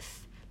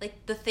life,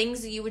 like, the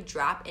things that you would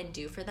drop and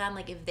do for them.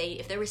 Like, if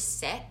they were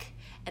sick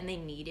and they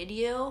needed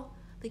you,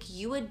 like,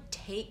 you would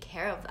take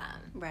care of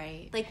them.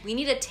 Right. Like, we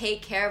need to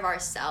take care of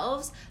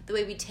ourselves the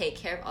way we take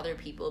care of other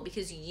people,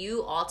 because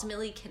you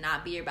ultimately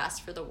cannot be your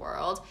best for the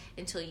world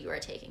until you are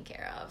taken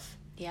care of.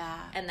 Yeah.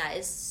 And that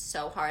is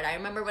so hard. I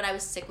remember when I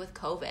was sick with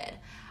COVID,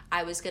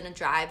 I was going to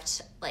drive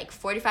like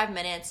 45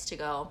 minutes to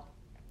go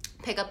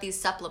pick up these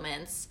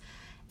supplements.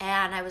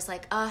 And I was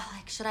like, oh,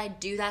 like, should I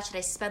do that? Should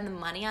I spend the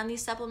money on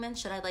these supplements?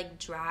 Should I, like,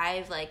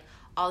 drive, like,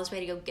 all this way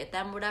to go get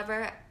them,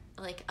 whatever?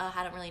 Like,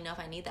 I don't really know if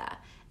I need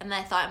that. And then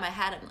I thought in my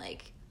head, I'm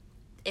like,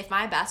 if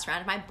my best friend,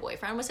 if my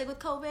boyfriend was sick with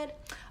COVID,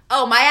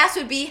 oh, my ass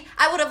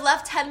I would have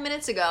left 10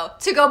 minutes ago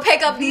to go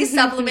pick up these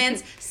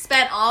supplements,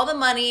 spent all the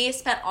money,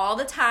 spent all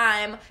the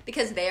time,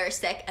 because they are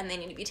sick and they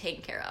need to be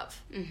taken care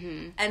of.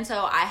 Mm-hmm. And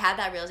so I had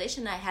that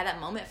realization, and I had that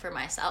moment for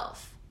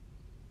myself.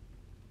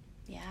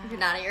 Yeah. You're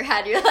nodding your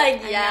head. You're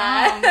like,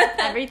 yeah.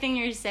 Everything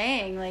you're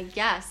saying, like,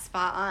 yeah,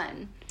 spot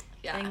on.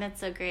 Yeah. I think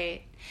that's so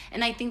great.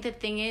 And I think the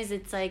thing is,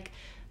 it's like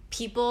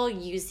people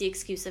use the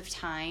excuse of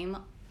time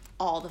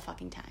all the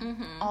fucking time.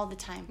 Mm-hmm. All the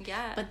time.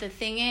 Yeah. But the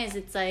thing is,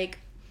 it's like,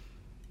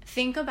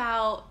 think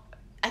about,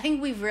 I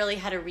think we've really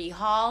had a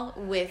rehaul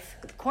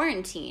with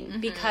quarantine,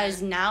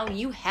 because now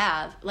you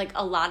have, like,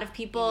 a lot of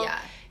people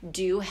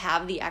do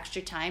have the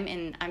extra time,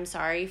 and I'm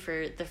sorry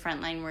for the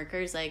frontline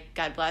workers, like,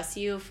 God bless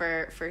you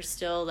for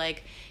still,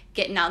 like,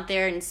 getting out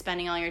there and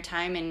spending all your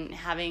time and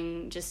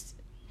having just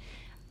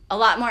a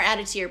lot more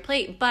added to your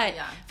plate. But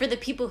for the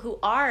people who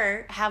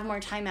have more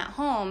time at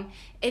home,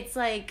 it's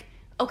like,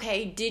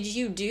 okay, did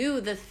you do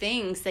the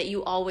things that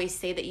you always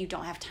say that you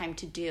don't have time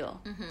to do?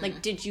 Mm-hmm.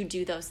 Like, did you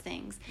do those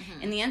things?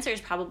 Mm-hmm. And the answer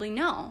is probably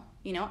no.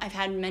 You know, I've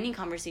had many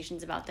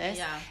conversations about this.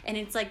 Yeah. And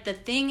it's like, the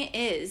thing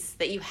is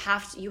that you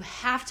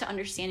have to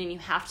understand, and you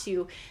have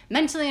to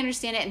mentally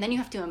understand it, and then you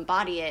have to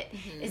embody it,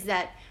 is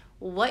that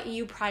what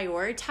you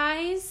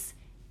prioritize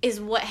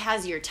is what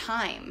has your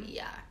time.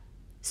 Yeah.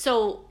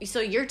 So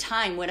your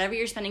time, whatever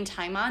you're spending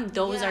time on,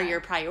 those are your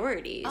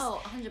priorities.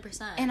 Oh,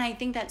 100%. And I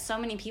think that so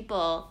many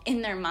people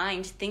in their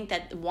mind think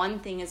that one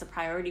thing is a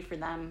priority for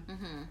them.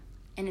 Mm-hmm.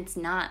 And it's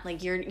not.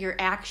 Like, your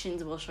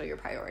actions will show your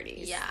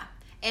priorities. Yeah.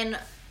 And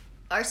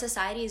our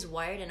society is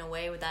wired in a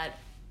way that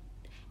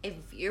if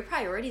your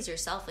priority is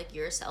yourself, like,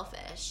 you're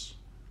selfish.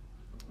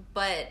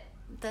 But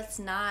that's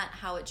not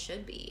how it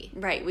should be.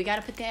 Right. We got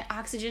to put the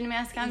oxygen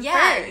mask on first.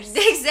 Yeah,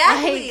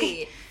 exactly.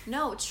 Like,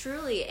 no,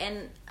 truly.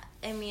 And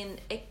I mean,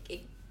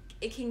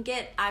 it can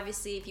get,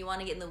 obviously, if you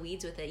want to get in the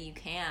weeds with it, you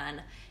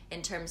can,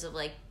 in terms of,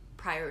 like,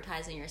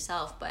 prioritizing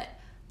yourself. But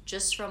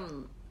just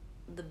from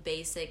the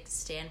basic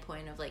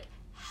standpoint of, like,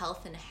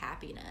 health and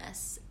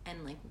happiness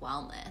and, like,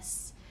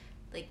 wellness,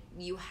 like,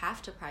 you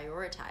have to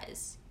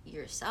prioritize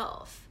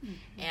yourself.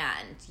 Mm-hmm.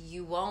 And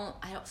you won't,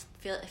 I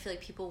feel like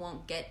people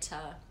won't get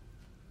to,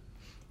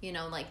 you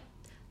know, like,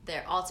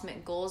 their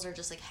ultimate goals are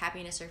just, like,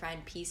 happiness or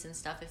find peace and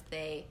stuff if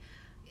they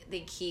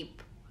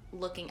keep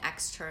looking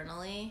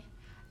externally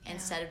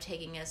instead of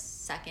taking a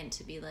second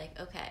to be like,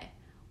 okay,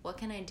 what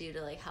can I do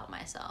to, like, help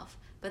myself?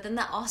 But then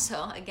that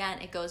also, again,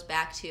 it goes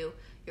back to,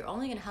 you're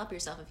only going to help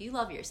yourself if you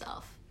love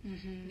yourself.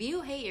 Mm-hmm. If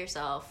you hate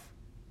yourself,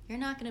 you're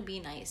not going to be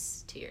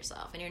nice to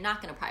yourself, and you're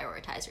not going to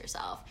prioritize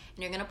yourself,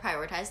 and you're going to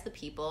prioritize the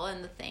people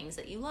and the things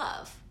that you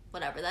love,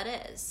 whatever that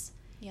is.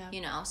 Yeah.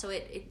 You know, so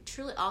it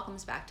truly all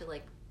comes back to,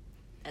 like,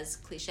 as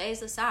cliche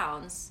as it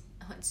sounds,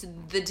 it's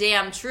the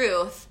damn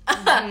truth,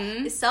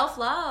 is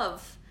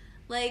self-love.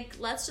 Like,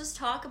 let's just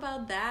talk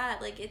about that.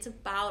 Like, it's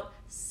about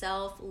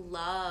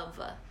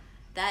self-love.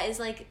 That is,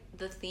 like,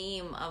 the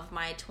theme of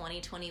my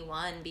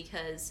 2021,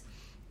 because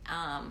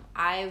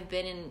I've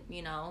been in,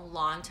 you know,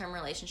 long-term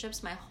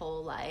relationships my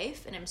whole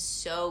life, and I'm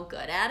so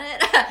good at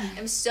it.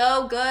 I'm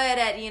so good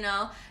at, you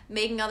know,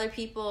 making other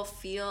people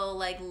feel,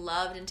 like,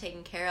 loved and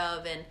taken care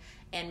of,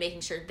 and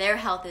making sure their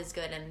health is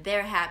good and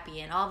they're happy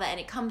and all that, and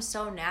it comes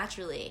so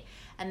naturally.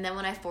 And then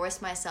when I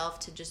forced myself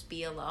to just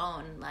be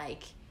alone,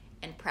 like,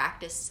 and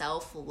practice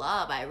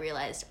self-love, I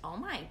realized, oh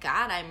my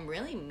God, I'm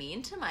really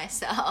mean to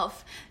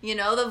myself. You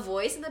know, the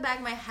voice in the back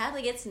of my head,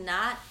 like,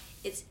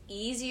 it's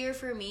easier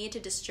for me to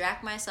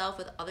distract myself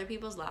with other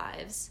people's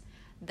lives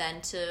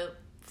than to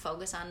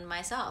focus on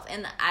myself.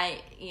 And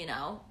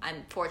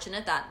I'm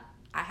fortunate that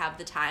I have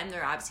the time.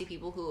 There are obviously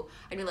people who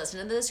are going to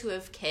listen to this who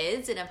have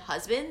kids and have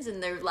husbands,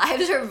 and their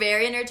lives are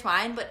very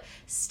intertwined, but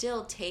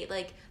still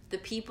the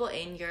people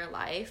in your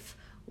life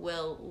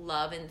will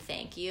love and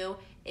thank you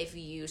if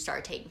you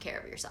start taking care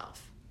of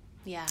yourself.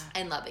 Yeah.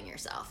 And loving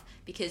yourself,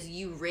 because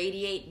you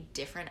radiate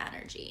different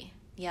energy.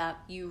 Yeah.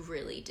 You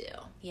really do.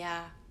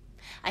 Yeah.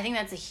 I think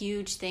that's a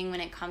huge thing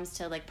when it comes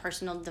to, like,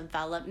 personal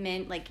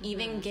development. Like,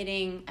 even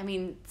getting, I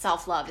mean,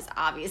 self-love is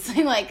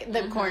obviously, like,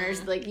 the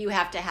corners, like, you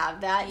have to have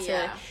that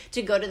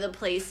to go to the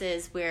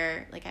places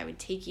where, like, I would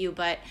take you.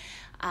 But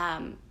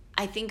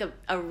I think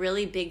a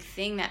really big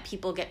thing that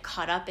people get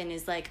caught up in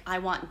is, like, I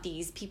want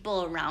these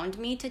people around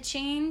me to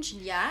change.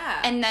 Yeah.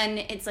 And then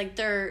it's like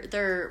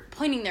they're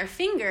pointing their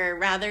finger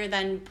rather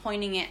than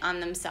pointing it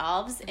on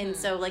themselves. And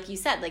so, like you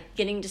said, like,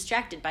 getting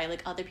distracted by,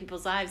 like, other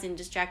people's lives and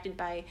distracted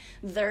by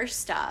their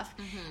stuff.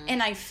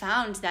 And I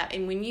found that,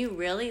 and when you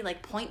really,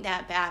 like, point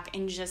that back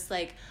and just,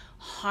 like,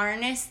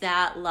 harness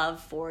that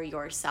love for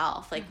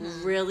yourself, like,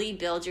 really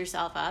build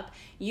yourself up,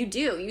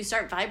 you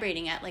start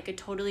vibrating at, like, a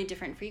totally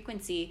different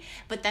frequency.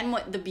 But then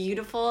what the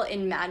beautiful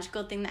and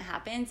magical thing that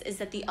happens is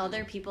that the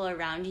other people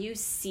around you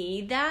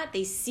see that.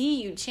 They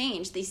see you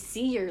change. They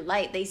see your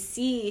light. They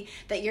see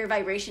that your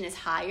vibration is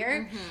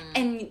higher,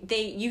 and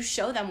you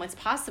show them what's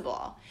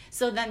possible.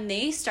 So then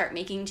they start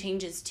making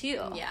changes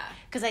too. Yeah.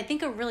 Because I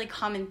think a really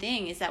common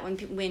thing is that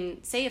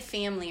when say a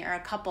family or a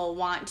couple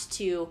want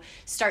to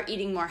start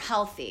eating more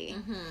healthy,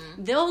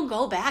 they'll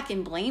go back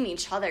and blame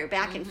each other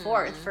back and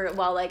forth for,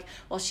 well,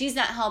 she's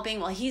not helping,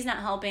 well, he's not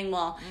helping,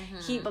 well,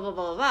 he blah, blah,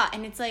 blah, blah, blah.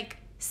 And it's like,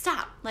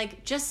 stop.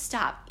 Like, just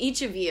stop.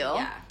 Each of you,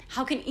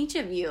 how can each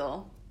of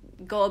you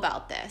go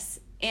about this?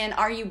 And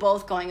are you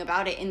both going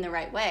about it in the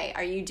right way?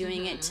 Are you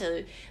doing it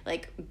to,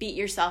 like, beat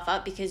yourself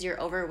up because you're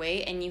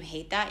overweight and you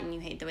hate that and you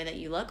hate the way that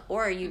you look?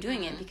 Or are you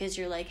doing it because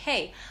you're like,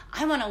 hey,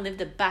 I want to live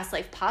the best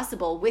life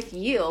possible with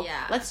you.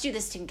 Yeah. Let's do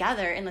this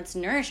together, and let's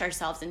nourish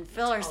ourselves and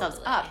fill ourselves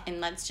up. And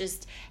let's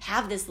just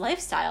have this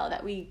lifestyle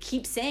that we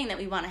keep saying that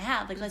we want to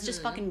have. Like, let's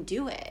just fucking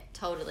do it.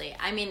 Totally.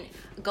 I mean,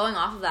 going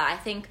off of that, I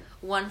think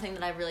one thing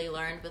that I've really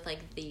learned with,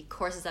 like, the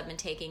courses I've been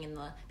taking and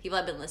the people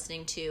I've been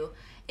listening to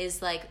is,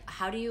 like,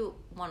 how do you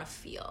want to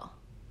feel?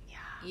 Yeah.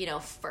 You know,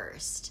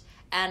 first.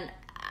 And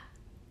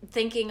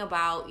thinking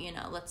about, you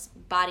know,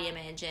 body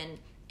image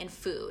and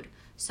food.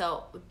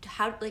 So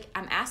how, like,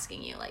 I'm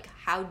asking you, like,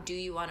 how do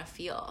you want to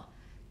feel?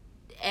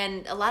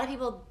 And a lot of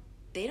people,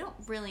 they don't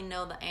really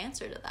know the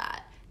answer to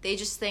that. They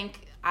just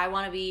think, I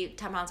want to be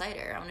 10 pounds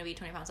lighter. I want to be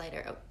 20 pounds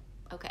lighter.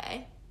 Oh,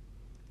 okay.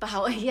 But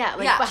how are you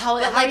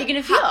going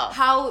to feel?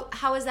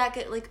 How is that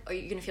good? Like, are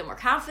you going to feel more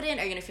confident?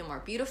 Are you going to feel more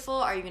beautiful?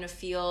 Are you going to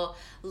feel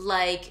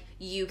like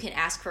you can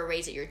ask for a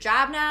raise at your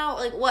job now?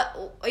 Like,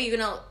 what are you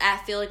going to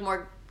feel like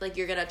more like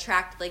you're going to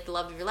attract, like, the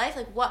love of your life?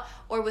 Like, what?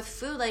 Or with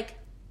food, like,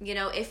 you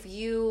know, if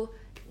you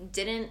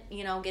didn't,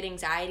 you know, get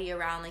anxiety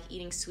around, like,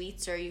 eating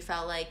sweets, or you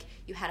felt like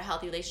you had a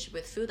healthy relationship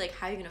with food, like,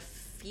 how are you going to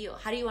feel?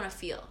 How do you want to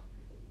feel?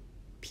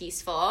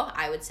 Peaceful,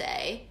 I would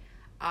say.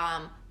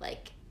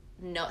 Like,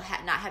 not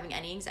having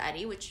any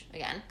anxiety, which,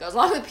 again, goes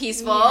along with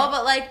peaceful,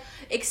 but, like,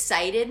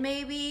 excited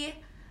maybe,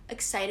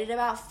 excited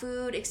about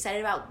food,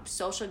 excited about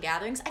social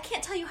gatherings. I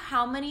can't tell you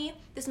how many,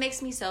 this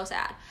makes me so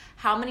sad,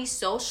 how many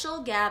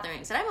social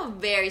gatherings, and I'm a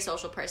very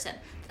social person,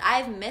 that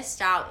I've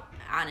missed out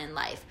on in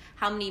life.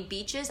 How many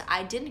beaches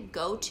I didn't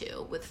go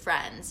to with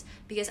friends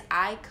because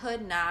I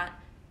could not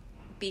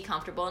be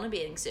comfortable in a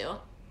bathing suit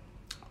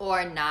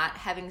or not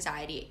have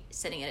anxiety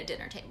sitting at a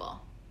dinner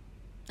table.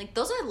 Like,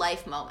 those are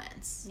life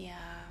moments. Yeah.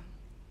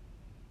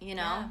 You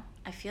know? Yeah,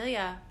 I feel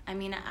ya. I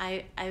mean,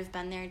 I've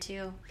been there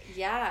too.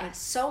 Yeah.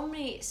 So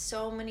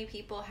many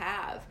people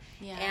have.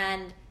 Yeah.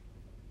 And,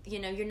 you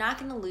know, you're not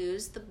going to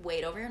lose the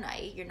weight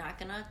overnight. You're not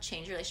going to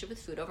change your relationship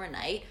with food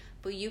overnight.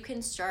 But you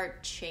can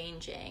start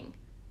changing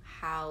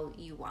how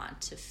you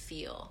want to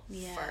feel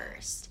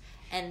first.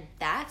 And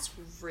that's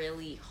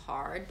really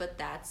hard, but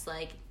that's,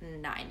 like,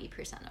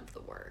 90% of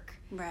the work.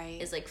 Right.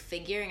 Is, like,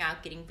 figuring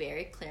out, getting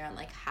very clear on,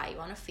 like, how you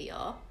want to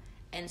feel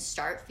and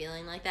start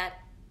feeling like that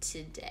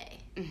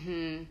today.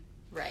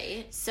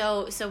 Right.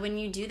 So when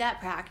you do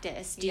that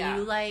practice, do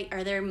you like,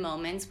 are there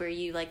moments where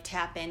you like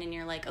tap in and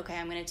you're like, okay,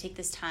 I'm going to take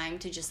this time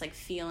to just like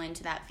feel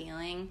into that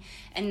feeling,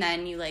 and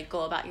then you like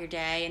go about your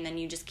day and then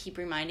you just keep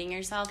reminding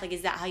yourself? Like,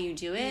 is that how you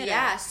do it?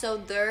 Yeah. Or? So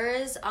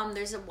there's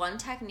one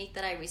technique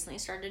that I recently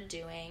started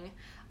doing,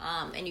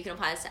 and you can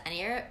apply this to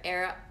any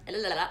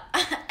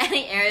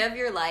any area of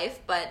your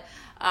life. But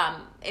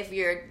if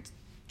you're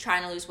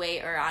trying to lose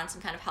weight or on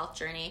some kind of health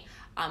journey,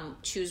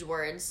 choose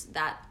words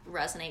that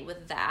resonate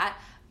with that.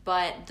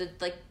 But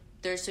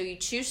so you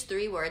choose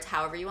 3 words,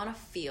 however you want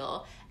to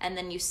feel, and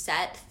then you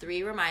set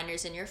 3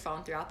 reminders in your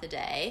phone throughout the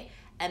day,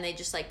 and they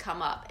just like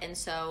come up. And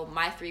so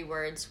my 3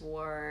 words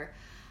were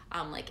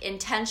like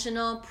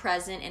intentional,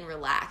 present, and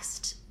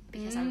relaxed,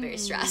 because I'm very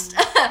stressed.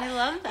 I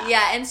love that.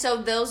 Yeah, and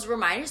so those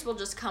reminders will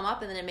just come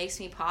up, and then it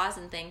makes me pause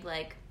and think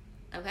like,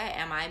 okay,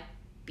 am I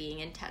being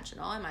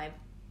intentional? Am I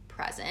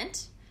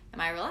present? Am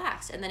I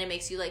relaxed? And then it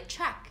makes you like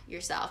check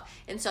yourself.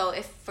 And so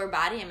if for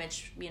body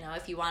image,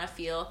 if you want to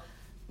feel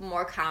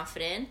more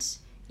confident,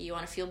 you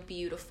want to feel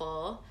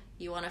beautiful,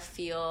 you want to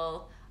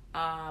feel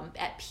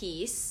at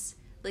peace,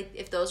 like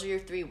if those are your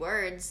 3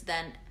 words,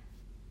 then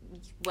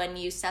when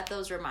you set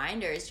those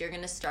reminders, you're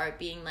going to start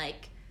being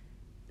like,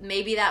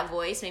 maybe that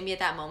voice, maybe at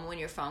that moment when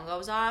your phone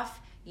goes off,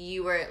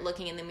 you were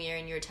looking in the mirror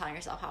and you were telling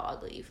yourself how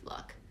ugly you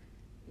look,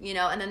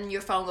 and then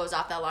your phone goes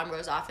off, the alarm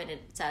goes off, and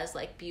it says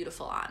like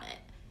beautiful on it.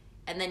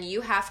 And then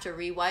you have to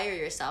rewire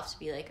yourself to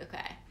be like,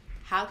 okay,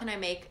 how can I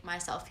make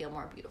myself feel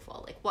more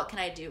beautiful? Like, what can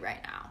I do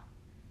right now?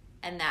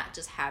 And that,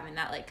 just having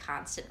that like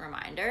constant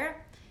reminder,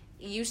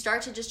 you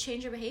start to just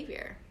change your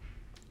behavior.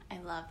 I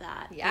love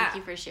that. Yeah. Thank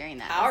you for sharing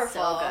that.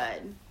 Powerful. That's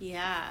so good.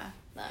 Yeah.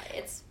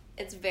 It's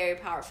very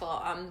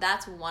powerful.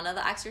 That's one of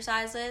the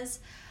exercises.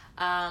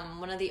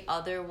 One of the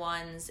other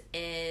ones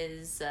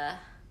is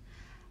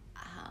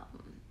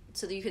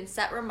so that you can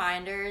set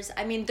reminders.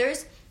 I mean,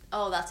 that's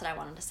what I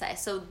wanted to say.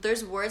 So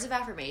there's words of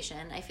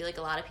affirmation. I feel like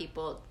a lot of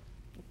people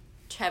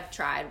have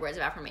tried words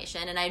of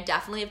affirmation, and I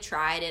definitely have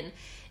tried in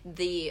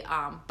the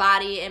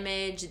body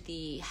image,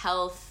 the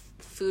health,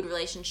 food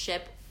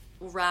relationship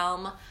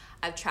realm.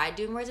 I've tried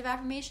doing words of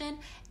affirmation,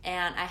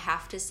 and I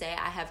have to say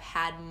I have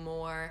had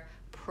more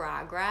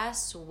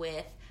progress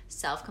with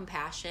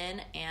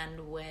self-compassion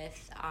and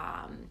with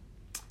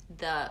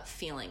the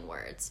feeling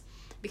words,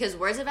 because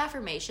words of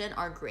affirmation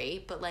are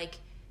great, but like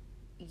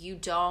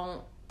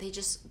they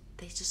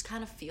just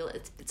kind of feel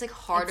it. It's like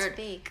harder.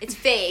 It's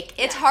fake.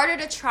 It's harder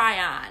to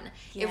try on.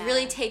 Yeah. It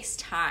really takes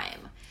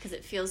time. Because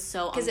it feels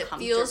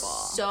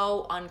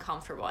so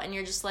uncomfortable. And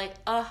you're just like,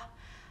 I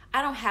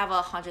don't have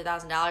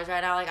 $100,000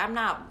 right now. Like, I'm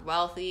not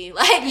wealthy.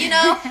 Like,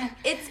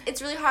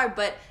 it's really hard.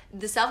 But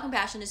the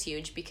self-compassion is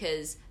huge,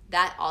 because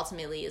that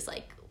ultimately is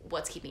like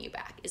what's keeping you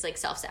back, is like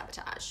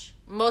self-sabotage.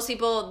 Most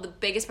people, the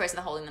biggest person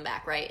that's holding them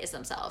back, right, is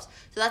themselves.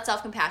 So that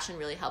self-compassion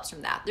really helps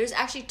from that. There's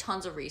actually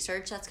tons of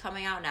research that's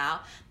coming out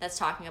now that's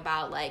talking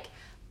about like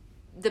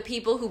the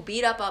people who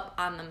beat up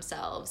on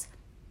themselves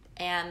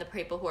and the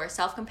people who are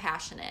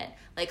self-compassionate,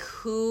 like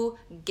who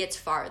gets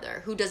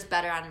farther, who does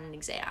better on an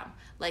exam.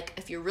 Like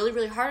if you're really,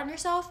 really hard on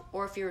yourself,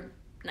 or if you're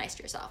nice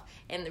to yourself.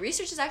 And the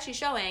research is actually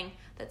showing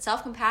that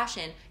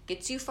self-compassion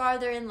gets you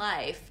farther in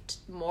life,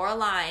 more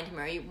aligned,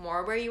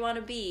 more where you want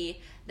to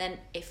be, than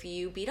if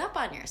you beat up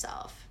on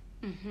yourself.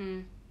 Mm-hmm.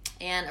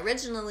 And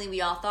originally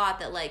we all thought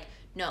that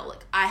no,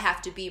 I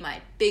have to be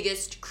my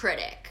biggest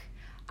critic.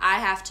 I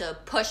have to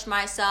push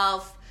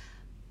myself,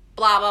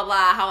 blah, blah,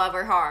 blah,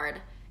 however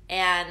hard.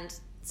 And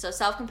so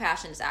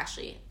self-compassion is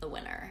actually the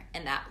winner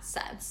in that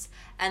sense.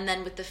 And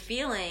then with the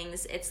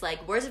feelings, it's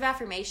like words of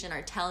affirmation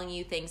are telling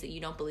you things that you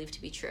don't believe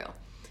to be true.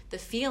 The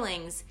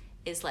feelings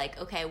is like,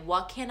 okay,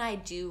 what can I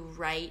do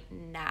right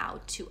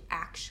now to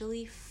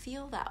actually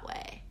feel that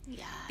way?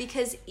 Yeah.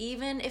 Because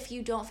even if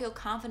you don't feel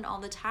confident all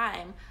the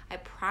time, I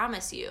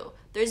promise you,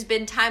 there's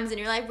been times in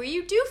your life where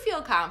you do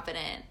feel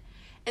confident.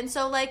 And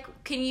so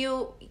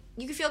you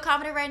can feel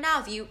confident right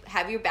now if you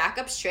have your back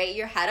up straight,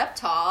 your head up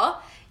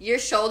tall, your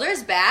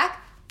shoulders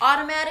back,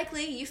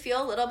 automatically you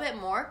feel a little bit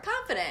more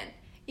confident.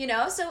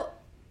 So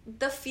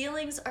the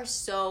feelings are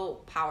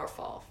so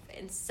powerful.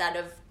 Instead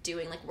of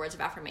doing words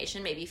of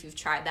affirmation, maybe if you've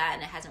tried that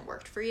and it hasn't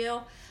worked for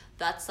you,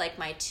 that's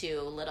my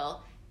 2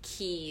 little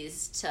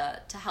keys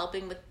to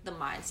helping with the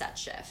mindset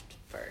shift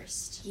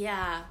first.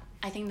 Yeah,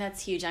 I think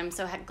that's huge. I'm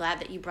so glad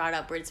that you brought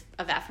up words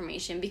of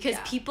affirmation, because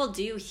people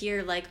do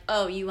hear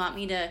oh, you want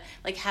me to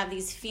have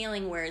these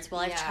feeling words.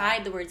 Well, I've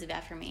tried the words of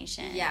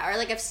affirmation. Yeah, or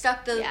I've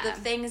stuck the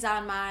things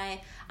on my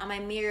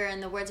mirror,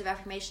 and the words of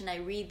affirmation, I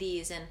read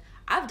these, and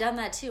I've done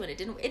that too, and it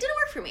didn't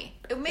work for me.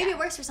 Maybe it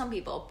works for some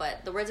people,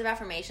 but the words of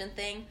affirmation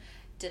thing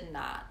did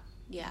not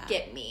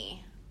get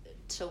me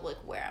to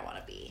where I want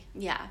to be.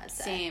 Yeah,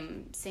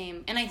 same.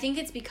 And I think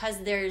it's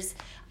because there's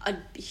a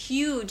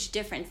huge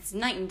difference. It's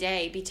night and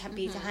day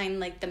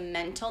behind the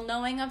mental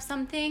knowing of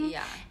something,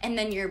 and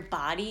then your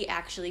body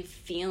actually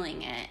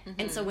feeling it. Mm-hmm.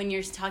 And so when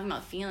you're talking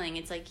about feeling,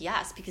 it's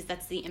yes, because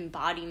that's the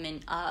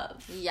embodiment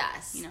of.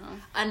 Yes.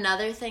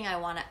 Another thing I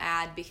want to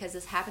add, because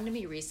this happened to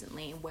me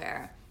recently,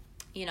 where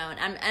you know,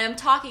 and I'm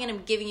talking and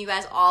I'm giving you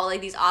guys all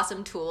like these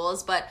awesome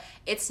tools, but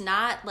it's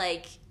not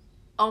like,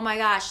 oh my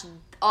gosh,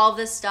 all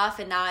this stuff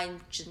and now I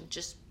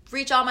just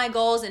reach all my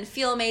goals and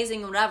feel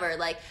amazing, whatever.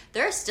 Like,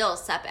 there are still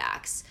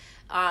setbacks.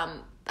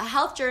 A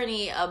health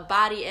journey, a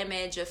body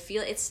image,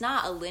 it's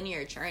not a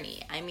linear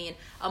journey. I mean,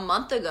 a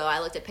month ago, I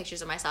looked at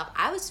pictures of myself.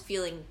 I was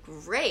feeling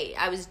great.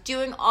 I was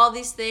doing all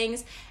these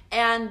things.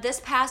 And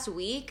this past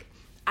week,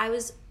 I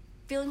was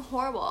feeling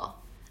horrible.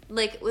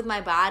 Like, with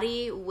my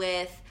body,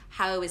 with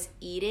how I was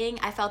eating.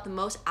 I felt the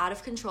most out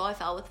of control I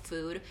felt with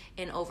food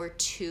in over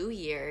 2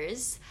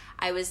 years.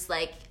 I was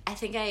like, I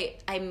think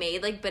I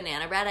made like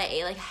banana bread. I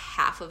ate like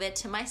half of it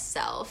to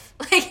myself,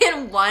 like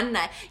in one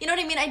night. You know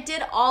what I mean? I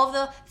did all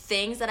the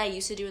things that I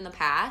used to do in the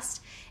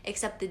past,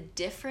 except the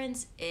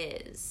difference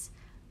is,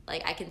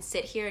 like, I can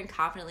sit here and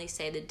confidently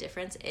say the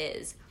difference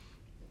is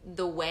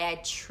the way I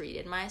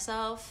treated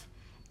myself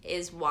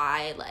is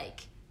why,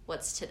 like,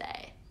 what's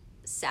today?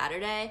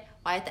 Saturday,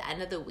 why at the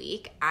end of the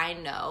week, I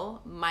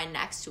know my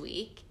next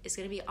week is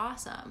going to be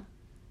awesome.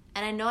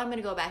 And I know I'm going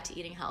to go back to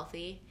eating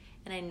healthy.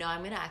 And I know I'm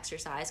going to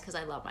exercise because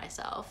I love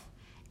myself.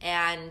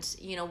 And,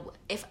 you know,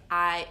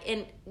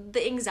 and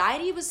the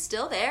anxiety was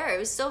still there. It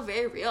was still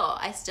very real.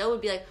 I still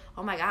would be like,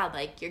 oh my God,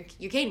 like,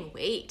 you're gaining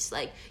weight.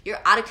 Like,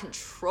 you're out of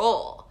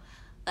control.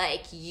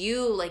 Like,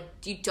 you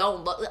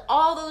don't look,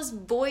 all those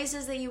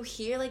voices that you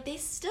hear, like, they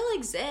still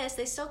exist.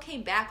 They still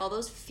came back, all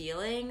those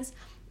feelings.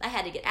 I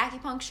had to get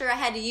acupuncture. I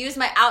had to use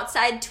my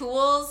outside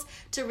tools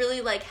to really,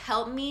 like,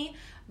 help me.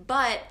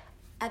 But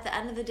at the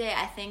end of the day,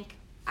 I think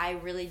I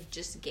really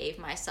just gave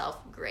myself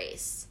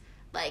grace.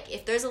 Like,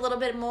 if there's a little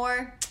bit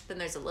more, then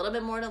there's a little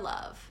bit more to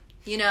love.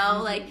 You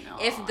know, like,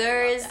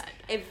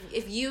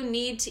 if you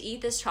need to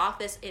eat this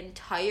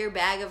entire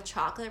bag of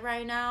chocolate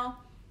right now,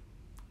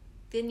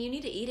 then you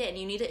need to eat it and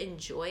you need to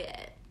enjoy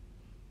it.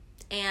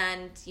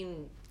 And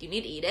you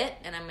need to eat it,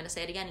 and I'm going to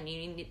say it again, and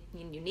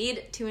you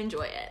need to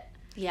enjoy it.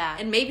 Yeah.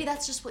 And maybe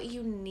that's just what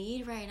you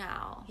need right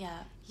now. Yeah.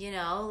 You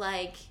know,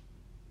 like,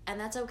 and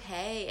that's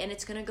okay. And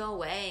it's going to go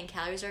away. And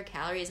calories are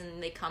calories.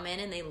 And they come in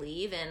and they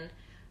leave. And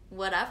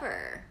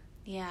whatever.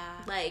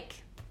 Yeah. Like,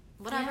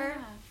 whatever.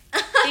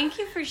 Yeah. Thank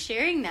you for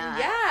sharing that.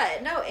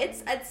 Yeah. No,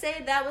 I'd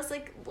say that was,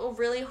 like, a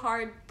really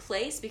hard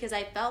place because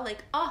I felt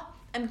like, oh,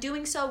 I'm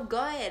doing so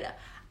good.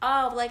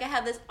 Oh, like, I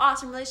have this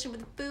awesome relationship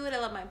with food. I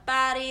love my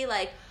body.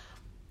 Like,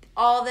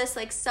 all this,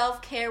 like,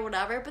 self-care,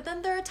 whatever. But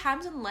then there are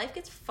times when life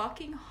gets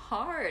fucking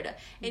hard.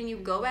 And you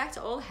go back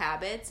to old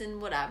habits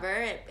and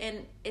whatever.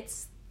 And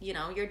it's, you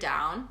know, you're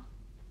down.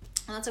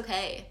 And that's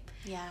okay.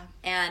 Yeah.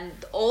 And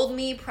the old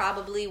me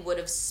probably would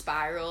have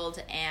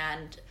spiraled.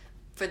 And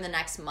for the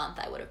next month,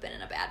 I would have been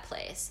in a bad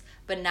place.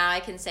 But now I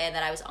can say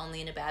that I was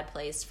only in a bad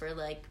place for,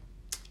 like,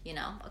 you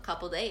know, a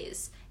couple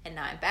days. And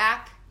now I'm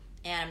back.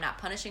 And I'm not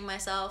punishing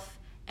myself.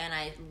 And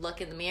I look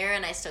in the mirror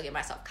and I still give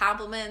myself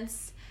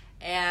compliments.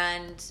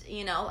 And,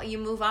 you know, you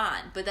move on.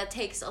 But that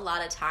takes a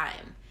lot of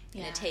time.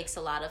 And it takes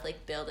a lot of,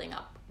 like, building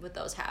up with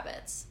those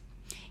habits.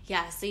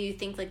 Yeah, so you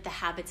think, like, the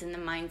habits and the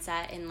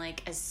mindset, and,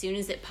 like, as soon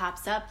as it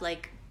pops up,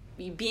 like,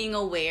 being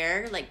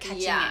aware, like,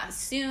 catching it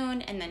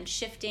soon and then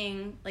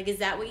shifting. Like, is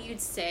that what you'd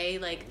say,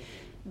 like,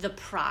 the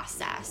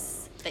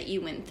process that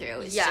you went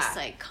through is just,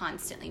 like,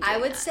 constantly doing I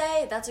would that?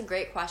 say that's a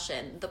great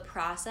question. The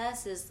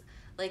process is,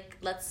 like,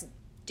 let's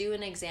do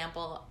an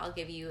example. I'll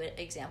give you an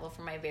example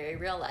from my very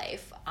real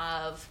life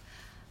of,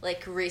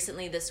 like,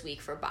 recently this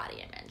week for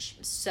body image.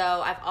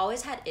 So I've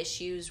always had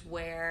issues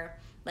where,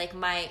 like,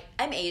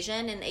 I'm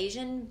Asian, and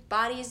Asian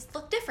bodies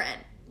look different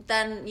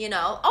than, you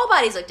know, all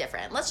bodies look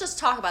different. Let's just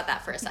talk about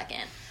that for a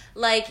second.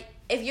 Like,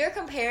 if you're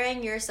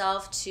comparing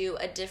yourself to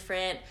a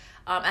different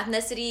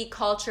ethnicity,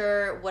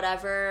 culture,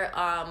 whatever,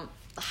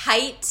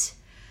 height,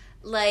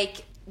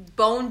 like,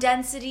 bone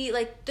density,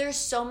 like, there's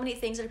so many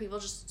things that are people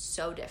just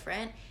so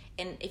different.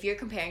 And if you're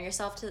comparing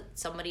yourself to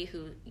somebody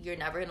who you're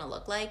never going to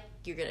look like,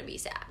 you're going to be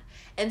sad.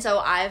 And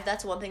so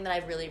that's one thing that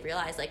I've really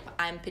realized. Like,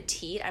 I'm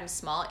petite, I'm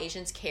small.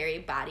 Asians carry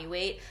body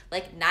weight,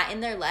 like, not in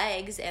their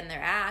legs and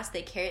their ass.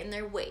 They carry it in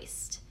their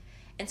waist.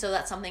 And so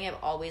that's something I've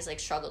always, like,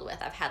 struggled with.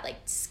 I've had, like,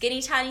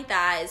 skinny, tiny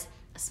thighs,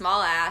 a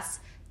small ass,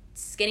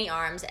 skinny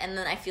arms, and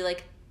then I feel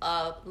like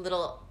a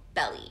little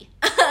belly.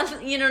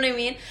 You know what I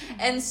mean? Mm-hmm.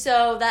 And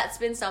so that's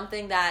been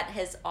something that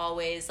has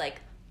always, like,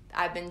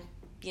 I've been,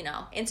 you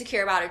know,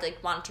 insecure about, or,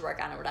 like, wanted to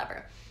work on or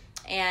whatever.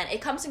 And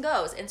it comes and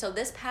goes. And so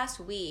this past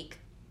week,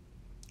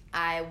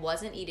 I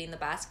wasn't eating the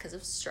best because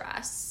of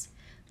stress,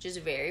 which is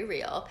very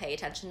real. Pay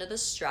attention to the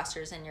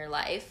stressors in your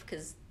life,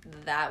 because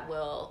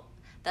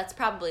that's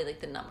probably,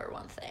 like, the number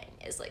one thing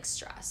is, like,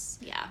 stress.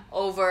 Yeah.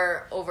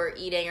 Over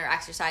eating or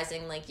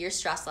exercising, like, your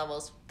stress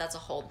levels, that's a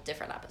whole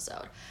different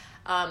episode.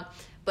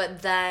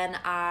 But then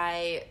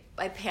I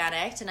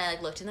panicked, and I,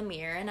 like, looked in the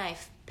mirror, and I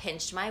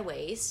pinched my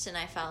waist, and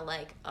I felt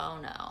like, oh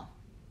no,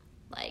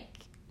 like,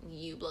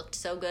 you looked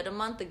so good a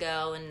month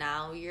ago, and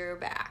now you're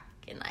back.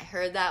 And I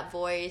heard that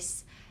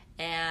voice,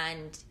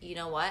 and you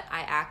know what?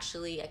 I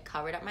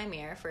covered up my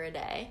mirror for a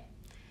day,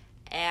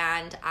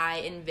 and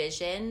I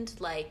envisioned,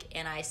 like,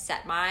 and I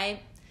set my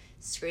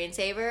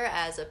screensaver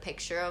as a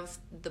picture of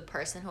the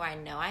person who I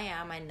know I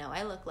am, I know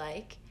I look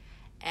like,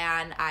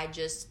 and I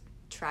just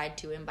tried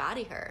to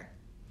embody her.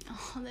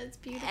 Oh, that's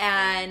beautiful.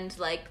 And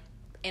like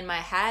in my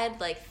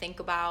head, like think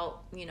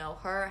about, you know,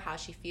 her, how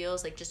she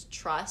feels, like just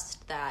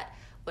trust that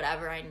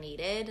whatever I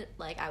needed,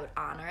 like I would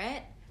honor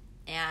it,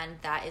 and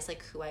that is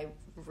like who I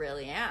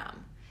really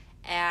am.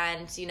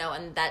 And, you know,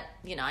 and that,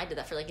 you know, I did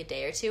that for like a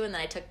day or two, and then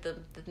I took the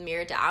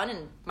mirror down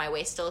and my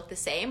waist still looked the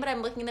same, but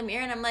I'm looking in the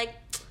mirror and I'm like,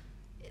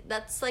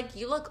 that's like,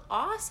 you look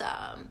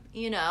awesome,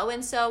 you know?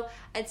 And so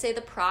I'd say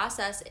the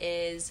process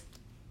is,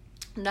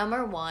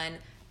 number one,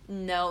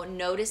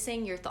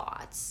 noticing your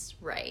thoughts,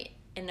 right?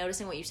 And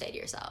noticing what you say to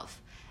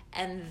yourself.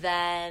 And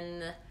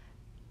then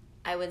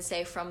I would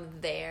say from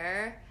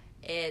there,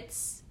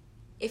 it's,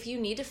 if you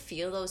need to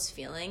feel those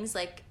feelings,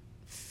 like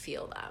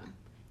feel them.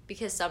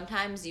 Because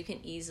sometimes you can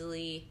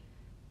easily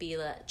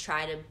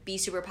try to be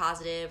super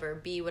positive or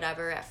be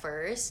whatever at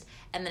first,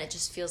 and then it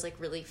just feels like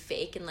really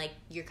fake, and like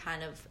you're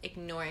kind of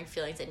ignoring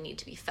feelings that need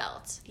to be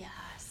felt.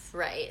 Yes.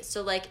 Right.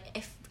 So like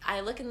if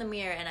I look in the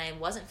mirror and I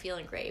wasn't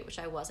feeling great, which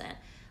I wasn't,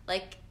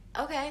 like,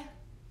 okay,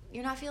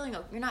 you're not feeling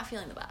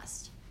the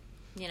best.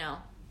 You know,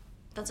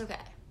 that's okay.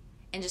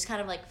 And just kind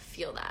of like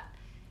feel that.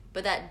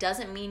 But that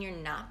doesn't mean you're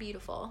not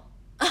beautiful.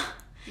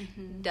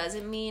 Mm-hmm.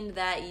 Doesn't mean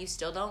that you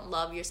still don't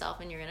love yourself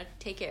and you're going to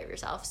take care of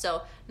yourself.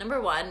 So,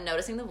 number one,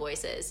 noticing the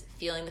voices,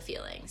 feeling the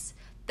feelings.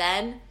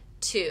 Then,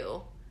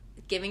 two,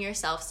 giving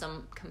yourself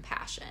some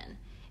compassion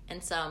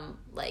and some,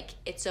 like,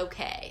 it's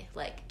okay.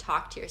 Like,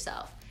 talk to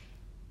yourself.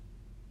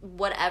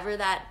 Whatever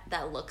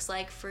that looks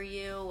like for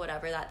you,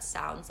 whatever that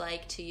sounds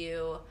like to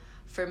you,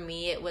 for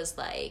me, it was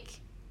like,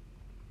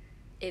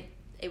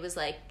 it was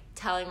like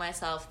telling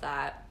myself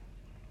that,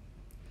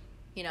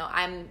 you know,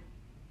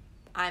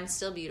 I'm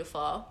still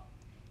beautiful,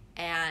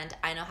 and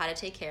I know how to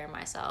take care of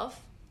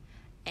myself,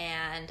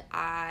 and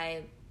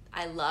I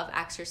love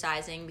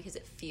exercising because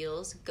it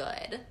feels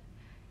good,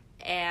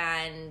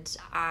 and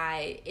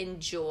I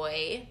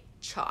enjoy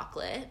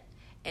chocolate,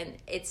 and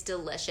it's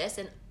delicious,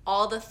 and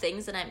all the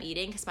things that I'm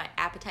eating, because my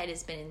appetite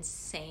has been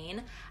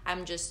insane,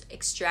 I'm just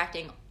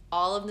extracting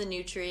all of the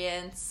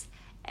nutrients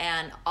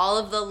and all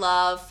of the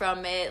love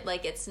from it.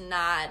 Like, it's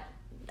not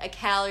a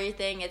calorie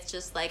thing, it's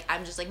just like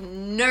I'm just like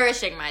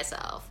nourishing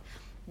myself.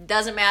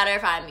 Doesn't matter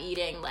if I'm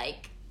eating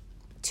like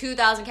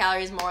 2,000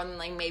 calories more than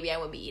like maybe I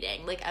would be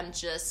eating. Like, I'm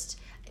just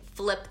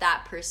flip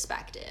that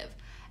perspective.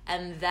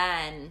 And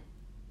then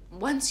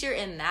once you're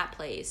in that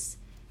place,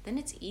 then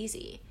it's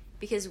easy.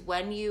 Because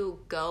when you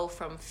go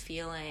from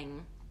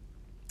feeling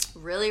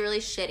really, really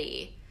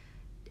shitty,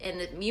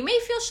 and you may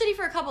feel shitty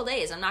for a couple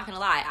days, I'm not going to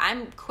lie.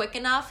 I'm quick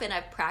enough and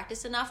I've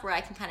practiced enough where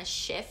I can kind of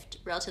shift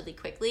relatively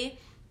quickly.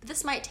 But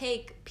this might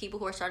take people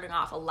who are starting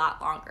off a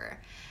lot longer.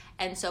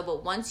 And so,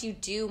 but once you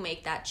do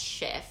make that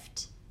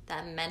shift,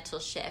 that mental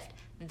shift,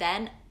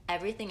 then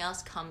everything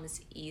else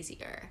comes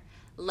easier.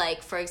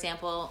 Like, for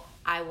example,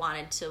 I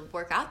wanted to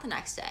work out the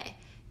next day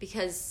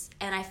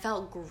and I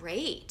felt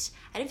great.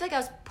 I didn't feel like I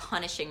was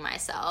punishing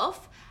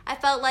myself. I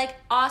felt like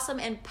awesome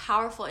and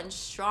powerful and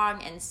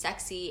strong and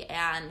sexy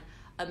and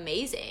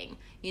amazing,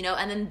 you know?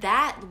 And then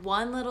that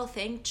one little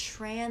thing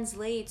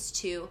translates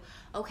to,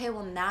 okay,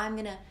 well, now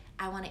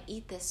I want to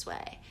eat this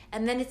way.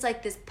 And then it's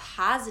like this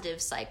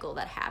positive cycle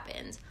that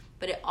happens.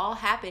 But it all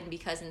happened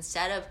because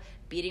instead of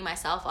beating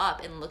myself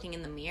up and looking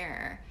in the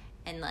mirror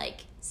and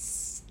like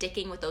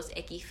sticking with those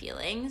icky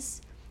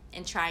feelings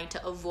and trying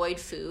to avoid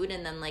food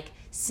and then like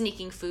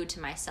sneaking food to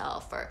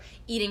myself or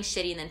eating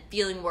shitty and then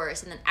feeling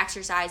worse and then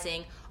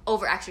exercising,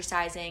 over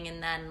exercising,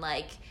 and then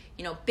like,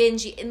 you know,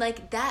 binge and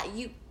like that,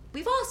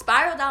 we've all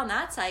spiraled down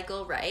that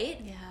cycle, right?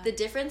 Yeah. The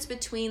difference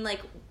between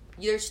like,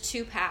 there's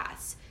two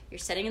paths. You're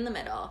sitting in the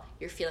middle,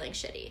 you're feeling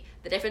shitty.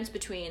 The difference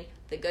between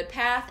the good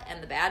path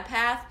and the bad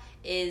path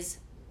is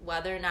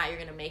whether or not you're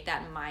going to make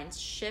that mind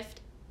shift.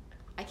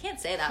 I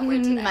can't say that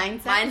word today.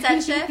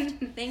 Mindset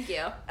shift. Thank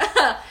you.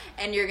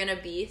 And you're going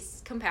to be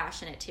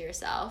compassionate to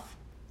yourself,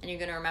 and you're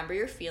going to remember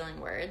your feeling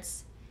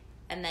words,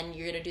 and then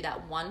you're going to do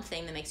that one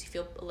thing that makes you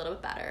feel a little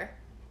bit better,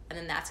 and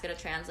then that's going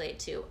to translate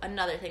to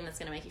another thing that's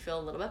going to make you feel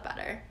a little bit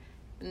better.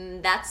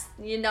 And that's,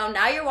 you know,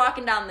 now you're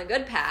walking down the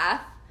good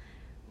path.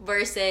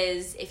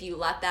 Versus if you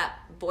let that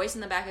voice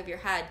in the back of your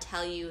head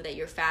tell you that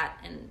you're fat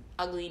and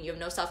ugly and you have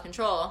no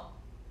self-control,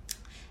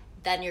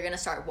 then you're going to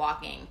start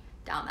walking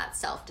down that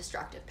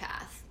self-destructive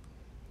path.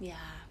 Yeah.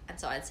 And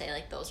so I'd say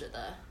like those are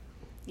the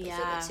two.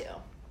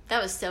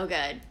 That was so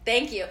good.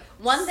 Thank you.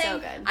 One thing so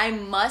good. I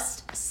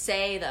must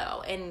say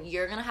though, and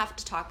you're going to have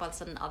to talk about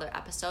this in another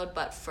episode,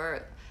 but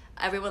for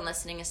everyone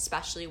listening,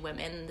 especially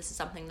women, this is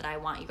something that I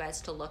want you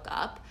guys to look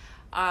up.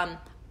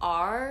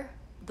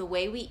 The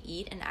way we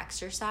eat and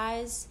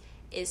exercise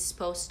is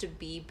supposed to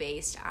be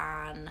based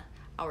on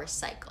our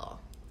cycle,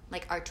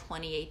 like our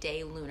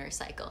 28-day lunar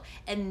cycle,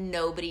 and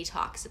nobody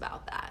talks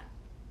about that.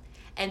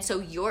 And so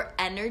your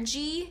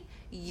energy,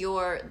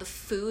 the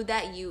food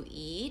that you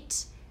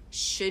eat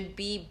should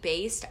be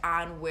based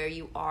on where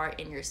you are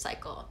in your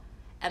cycle.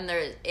 And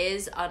there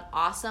is an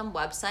awesome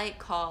website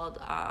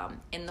called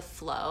In the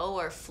Flow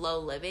or Flow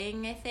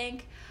Living, I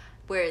think,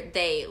 where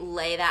they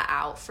lay that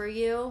out for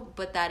you.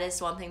 But that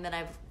is one thing that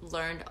I've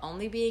learned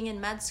only being in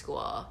med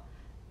school,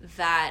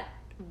 that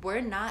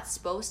we're not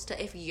supposed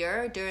to, if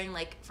you're during,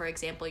 like, for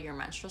example, your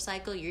menstrual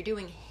cycle, you're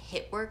doing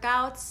HIIT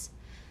workouts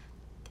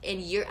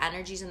and your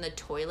energy's in the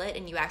toilet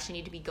and you actually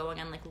need to be going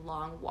on, like,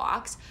 long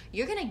walks,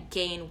 you're going to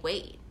gain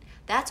weight.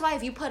 That's why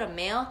if you put a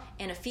male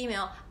and a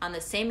female on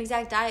the same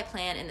exact diet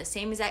plan and the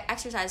same exact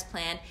exercise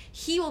plan,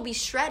 he will be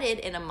shredded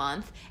in a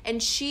month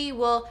and she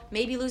will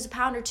maybe lose a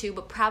pound or two,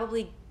 but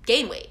probably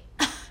gain weight.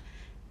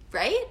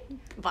 Right?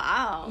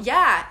 Wow.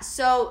 Yeah.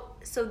 So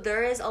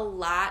there is a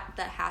lot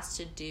that has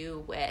to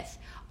do with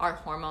our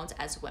hormones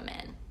as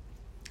women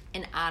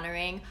and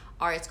honoring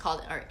it's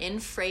called our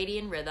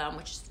infradian rhythm,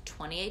 which is a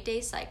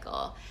 28-day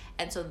cycle.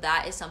 And so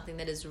that is something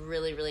that is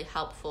really, really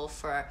helpful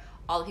for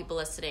all the people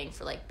listening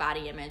for, like,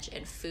 body image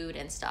and food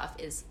and stuff,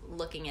 is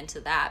looking into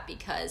that.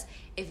 Because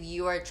if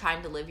you are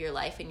trying to live your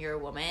life and you're a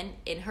woman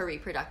in her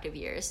reproductive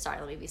years,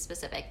 let me be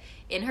specific,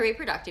 in her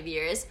reproductive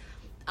years,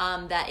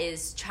 that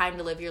is trying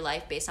to live your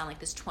life based on, like,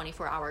 this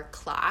 24-hour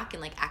clock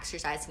and, like,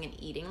 exercising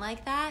and eating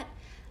like that,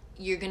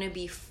 you're going to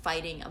be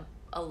fighting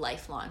a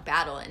lifelong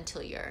battle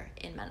until you're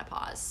in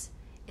menopause.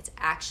 It's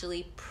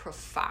actually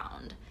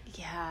profound.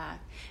 Yeah.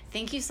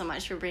 Thank you so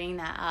much for bringing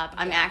that up.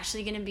 I'm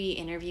actually going to be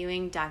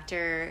interviewing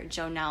Dr.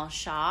 Jonelle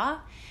Shaw.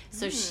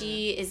 So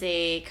she is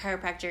a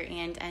chiropractor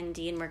and ND,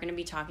 and we're going to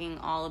be talking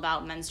all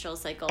about menstrual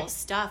cycle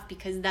stuff,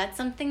 because that's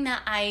something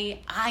that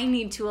I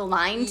need to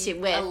align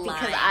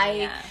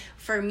with.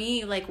 For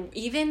me, like,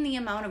 even the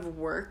amount of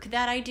work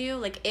that I do,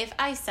 like, if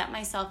I set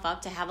myself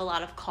up to have a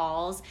lot of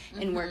calls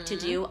and work to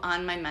do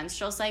on my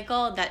menstrual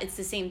cycle, that it's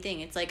the same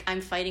thing. It's like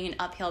I'm fighting an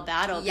uphill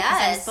battle because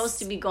I'm supposed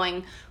to be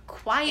going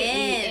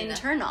quietly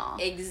internal.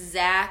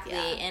 Exactly.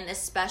 Yeah. And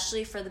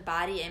especially for the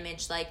body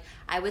image, like,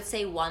 I would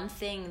say one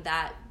thing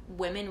that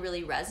women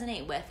really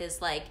resonate with is,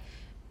 like,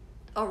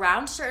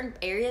 around certain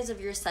areas of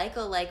your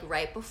cycle, like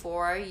right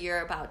before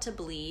you're about to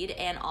bleed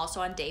and also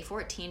on day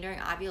 14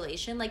 during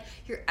ovulation, like,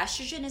 your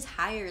estrogen is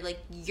higher. Like,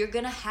 you're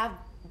gonna have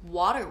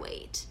water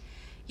weight,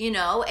 you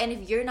know? And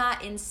if you're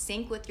not in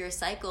sync with your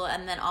cycle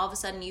and then all of a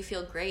sudden you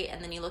feel great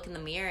and then you look in the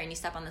mirror and you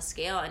step on the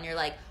scale and you're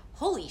like,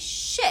 holy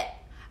shit,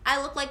 I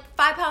look like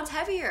 5 pounds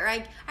heavier,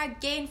 I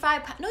gained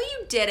 5 pounds. No,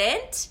 you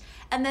didn't.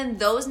 And then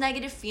those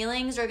negative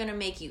feelings are gonna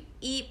make you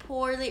eat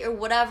poorly or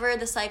whatever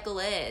the cycle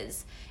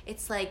is.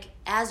 It's like,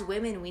 as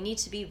women, we need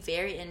to be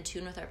very in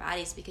tune with our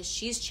bodies because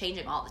she's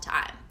changing all the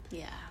time.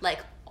 Yeah. Like,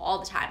 all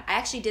the time. I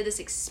actually did this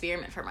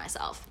experiment for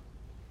myself.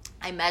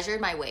 I measured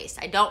my waist.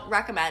 I don't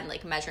recommend,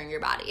 like, measuring your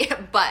body,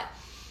 but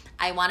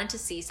I wanted to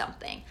see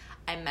something.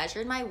 I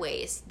measured my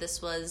waist. This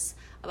was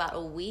about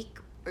a week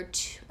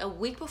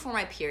before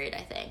my period,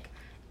 I think.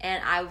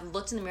 And I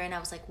looked in the mirror and I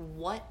was like,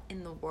 what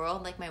in the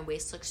world? Like, my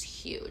waist looks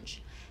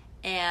huge.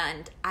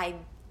 And I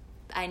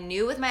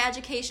knew with my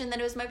education that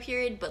it was my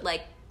period, but,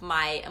 like,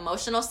 my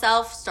emotional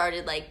self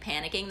started, like,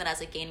 panicking that I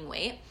was, like, gaining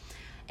weight.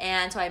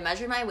 And so I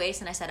measured my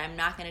waist and I said, I'm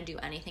not going to do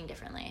anything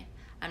differently.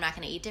 I'm not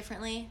going to eat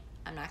differently.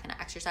 I'm not going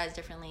to exercise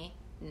differently.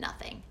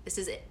 Nothing. This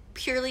is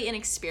purely an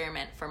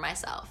experiment for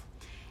myself.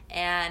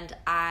 And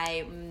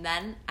I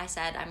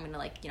said, I'm going to,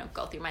 like, you know,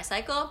 go through my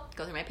cycle,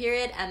 go through my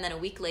period, and then a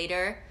week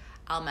later,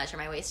 I'll measure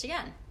my waist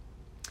again.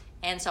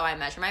 And so I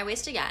measured my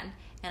waist again,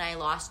 and I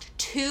lost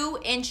 2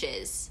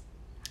 inches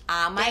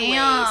on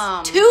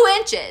my waist. 2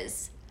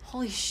 inches.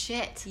 Holy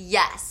shit.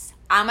 Yes,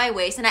 on my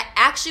waist. And I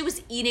actually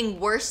was eating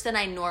worse than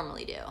I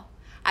normally do.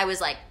 I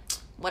was, like,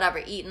 whatever,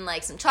 eating,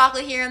 like, some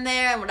chocolate here and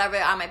there and whatever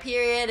on my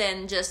period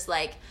and just,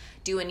 like,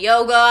 doing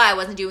yoga. I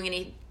wasn't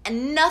doing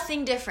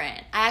nothing different.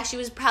 I actually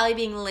was probably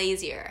being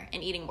lazier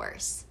and eating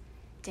worse.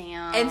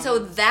 Damn. And so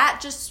that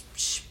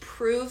just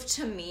proved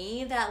to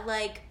me that,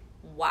 like,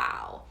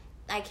 wow,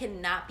 I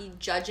cannot be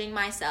judging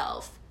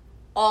myself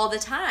all the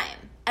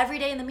time, every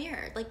day in the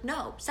mirror. Like,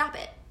 no, stop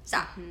it.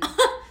 Stop.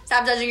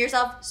 Stop judging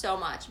yourself so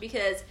much,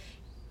 because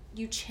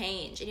you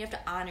change and you have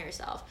to honor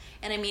yourself.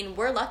 And I mean,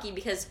 we're lucky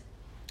because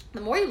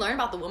the more you learn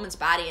about the woman's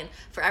body, and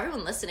for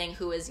everyone listening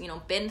who has, you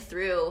know, been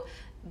through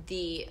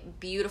the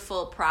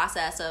beautiful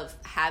process of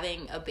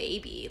having a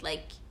baby,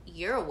 like,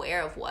 you're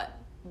aware of what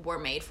we're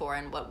made for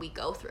and what we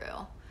go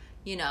through,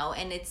 you know,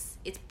 and it's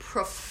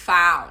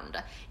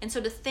profound. And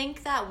so to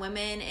think that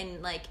women,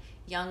 and, like,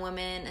 young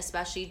women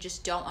especially,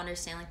 just don't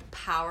understand, like, the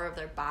power of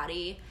their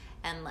body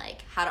and,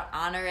 like, how to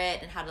honor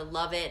it and how to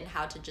love it and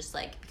how to just,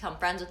 like, become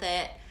friends with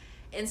it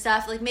and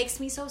stuff, like, makes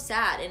me so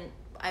sad. And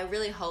I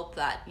really hope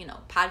that, you know,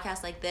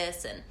 podcasts like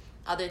this and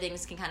other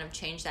things can kind of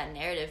change that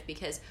narrative,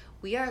 because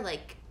we are,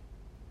 like,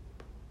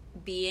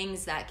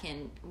 beings that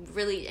can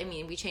really, I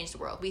mean, we change the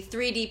world. We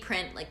 3D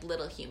print, like,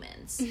 little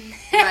humans,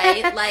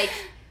 right? Like,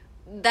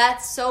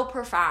 that's so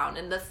profound.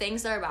 And the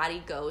things that our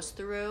body goes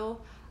through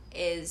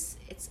it's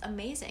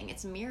amazing.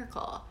 It's a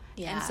miracle.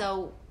 Yeah. And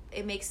so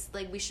it makes,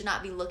 like, we should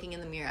not be looking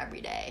in the mirror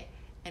every day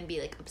and be,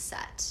 like,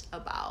 upset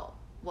about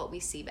what we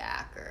see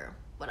back or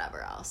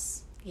whatever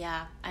else.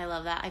 Yeah, I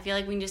love that. I feel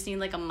like we just need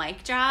like a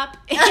mic drop.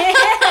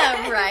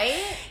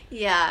 Right?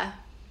 Yeah.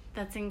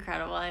 That's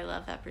incredible. I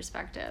love that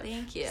perspective.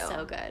 Thank you.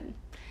 So good.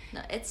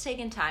 No, it's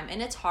taken time,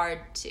 and it's hard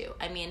too.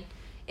 I mean,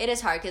 it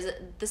is hard because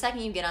the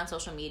second you get on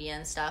social media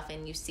and stuff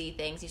and you see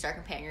things, you start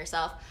comparing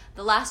yourself.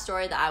 The last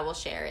story that I will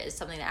share is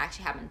something that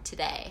actually happened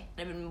today.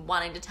 I've been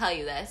wanting to tell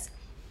you this.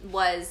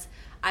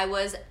 I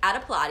was at a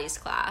Pilates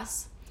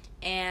class,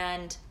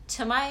 and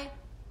to my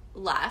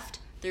left,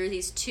 there were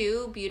these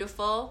two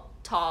beautiful,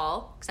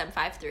 tall, because I'm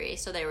 5'3",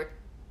 so they were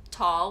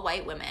tall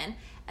white women.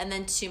 And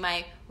then to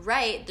my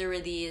right, there were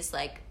these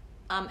like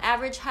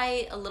average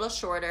height, a little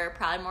shorter,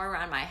 probably more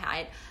around my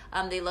height.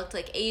 They looked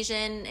like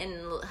Asian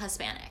and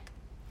Hispanic.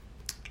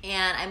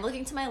 And I'm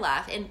looking to my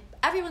left, and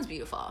everyone's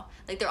beautiful.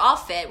 Like, they're all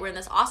fit. We're in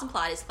this awesome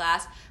Pilates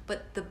class,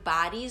 but the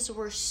bodies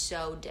were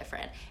so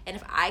different. And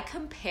if I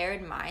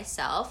compared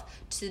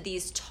myself to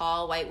these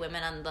tall white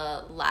women on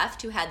the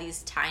left who had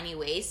these tiny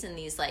waists and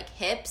these, like,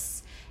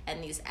 hips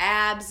and these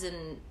abs,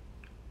 and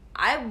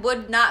I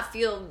would not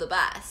feel the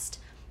best.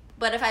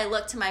 But if I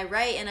look to my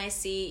right and I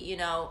see, you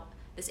know,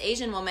 this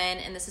Asian woman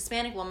and this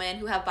Hispanic woman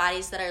who have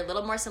bodies that are a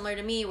little more similar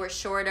to me, we're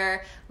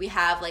shorter, we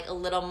have, like, a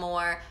little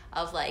more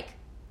of, like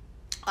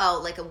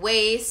a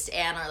waist,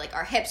 and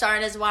our hips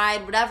aren't as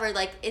wide, whatever.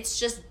 Like, it's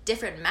just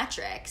different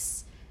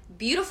metrics.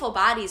 Beautiful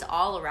bodies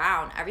all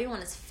around.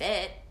 Everyone is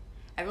fit.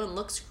 Everyone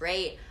looks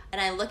great.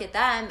 And I look at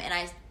them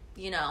and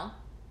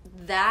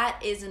that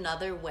is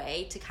another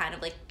way to kind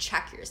of like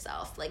check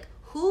yourself. Like,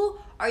 who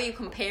are you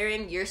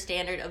comparing your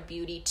standard of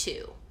beauty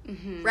to?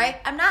 Mm-hmm.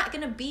 Right? I'm not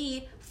going to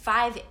be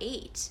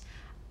 5'8".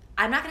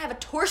 I'm not going to have a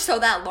torso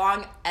that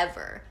long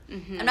ever.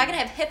 Mm-hmm. I'm not going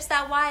to have hips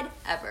that wide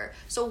ever.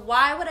 So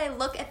why would I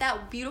look at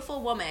that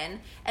beautiful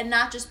woman and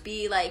not just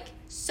be like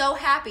so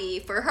happy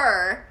for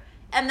her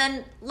and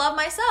then love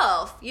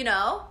myself, you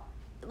know?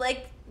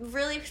 Like,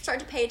 really start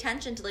to pay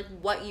attention to like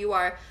what you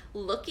are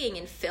looking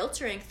and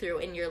filtering through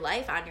in your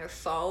life, on your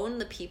phone,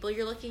 the people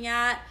you're looking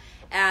at,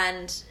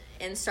 and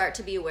start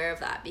to be aware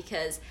of that.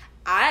 Because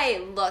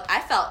I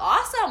felt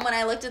awesome when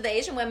I looked at the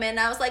Asian women.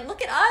 I was like,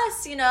 look at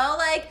us, you know,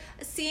 like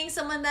seeing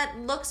someone that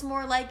looks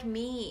more like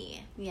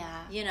me.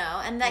 Yeah. You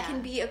know, and that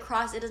can be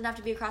across, it doesn't have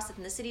to be across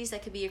ethnicities.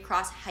 That could be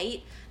across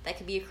height. That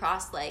could be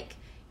across like,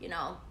 you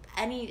know,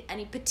 any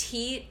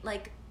petite,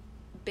 like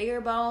bigger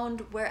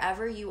boned,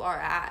 wherever you are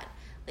at.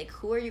 Like,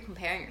 who are you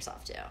comparing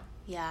yourself to?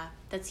 Yeah,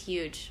 that's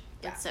huge.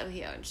 That's so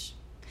huge.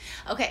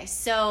 Okay,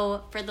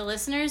 so for the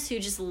listeners who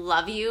just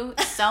love you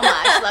so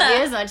much, love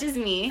you as much as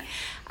me,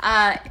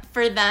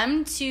 for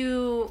them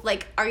to,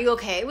 like, are you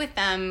okay with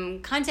them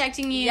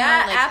contacting you?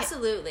 Yeah, like,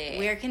 absolutely.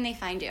 Where can they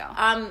find you?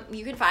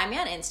 You can find me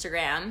on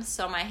Instagram.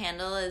 So my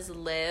handle is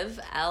Liv,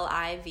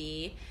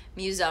 L-I-V,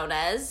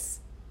 Muzones.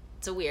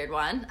 It's a weird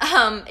one.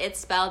 It's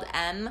spelled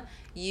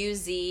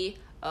M-U-Z-O-N-E-S.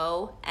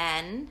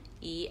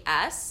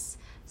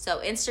 So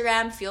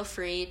Instagram, feel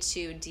free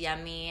to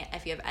DM me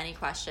if you have any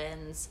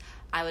questions.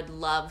 I would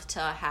love to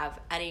have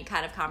any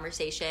kind of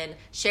conversation,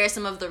 share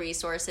some of the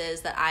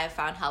resources that I have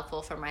found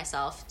helpful for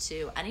myself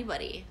to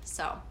anybody.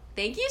 So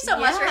thank you so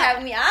much for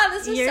having me on.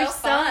 This was so fun. You're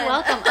so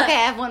welcome. Okay,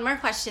 I have one more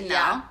question now.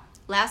 Yeah.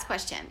 Last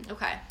question.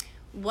 Okay.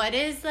 What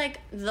is like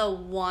the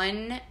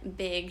one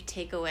big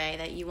takeaway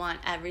that you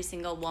want every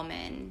single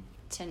woman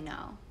to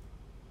know?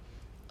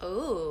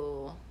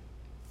 Ooh,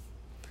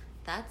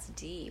 that's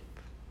deep.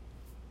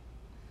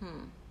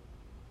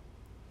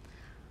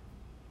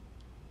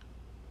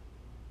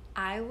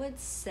 I would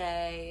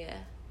say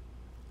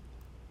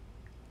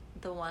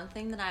the one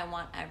thing that I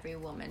want every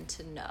woman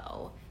to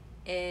know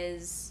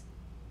is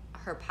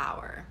her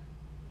power.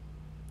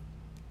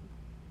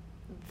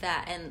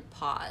 That, and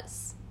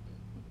pause.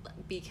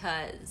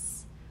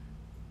 Because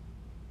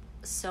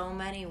so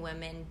many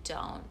women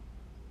don't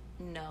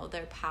know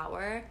their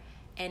power,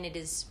 and it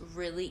is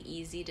really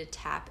easy to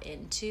tap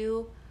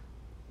into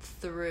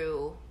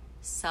through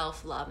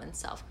self-love and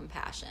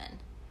self-compassion.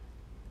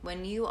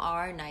 When you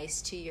are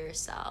nice to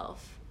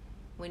yourself,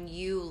 when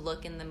you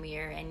look in the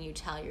mirror and you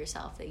tell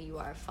yourself that you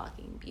are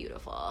fucking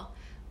beautiful,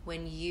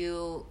 when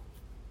you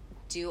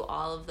do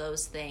all of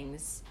those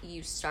things,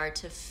 you start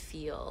to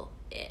feel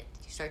it.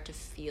 You start to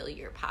feel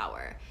your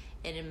power.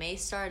 And it may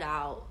start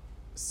out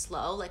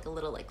slow, like a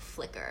little like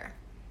flicker,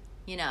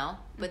 you know?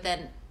 But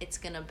then it's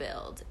going to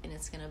build, and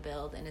it's going to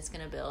build, and it's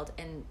going to build.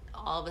 And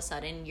all of a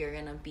sudden, you're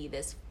going to be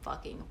this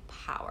fucking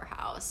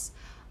powerhouse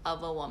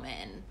of a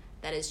woman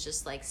that is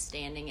just like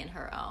standing in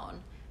her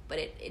own. But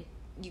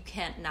you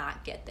can't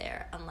not get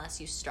there unless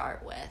you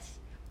start with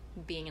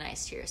being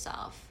nice to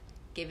yourself,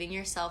 giving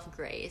yourself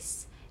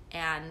grace,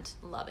 and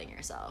loving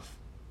yourself.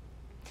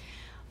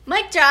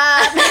 Mic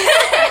drop.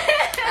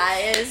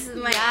 That is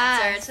my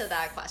answer to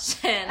that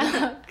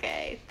question.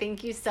 Okay,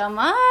 thank you so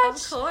much.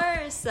 Of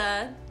course.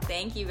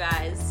 Thank you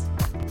guys.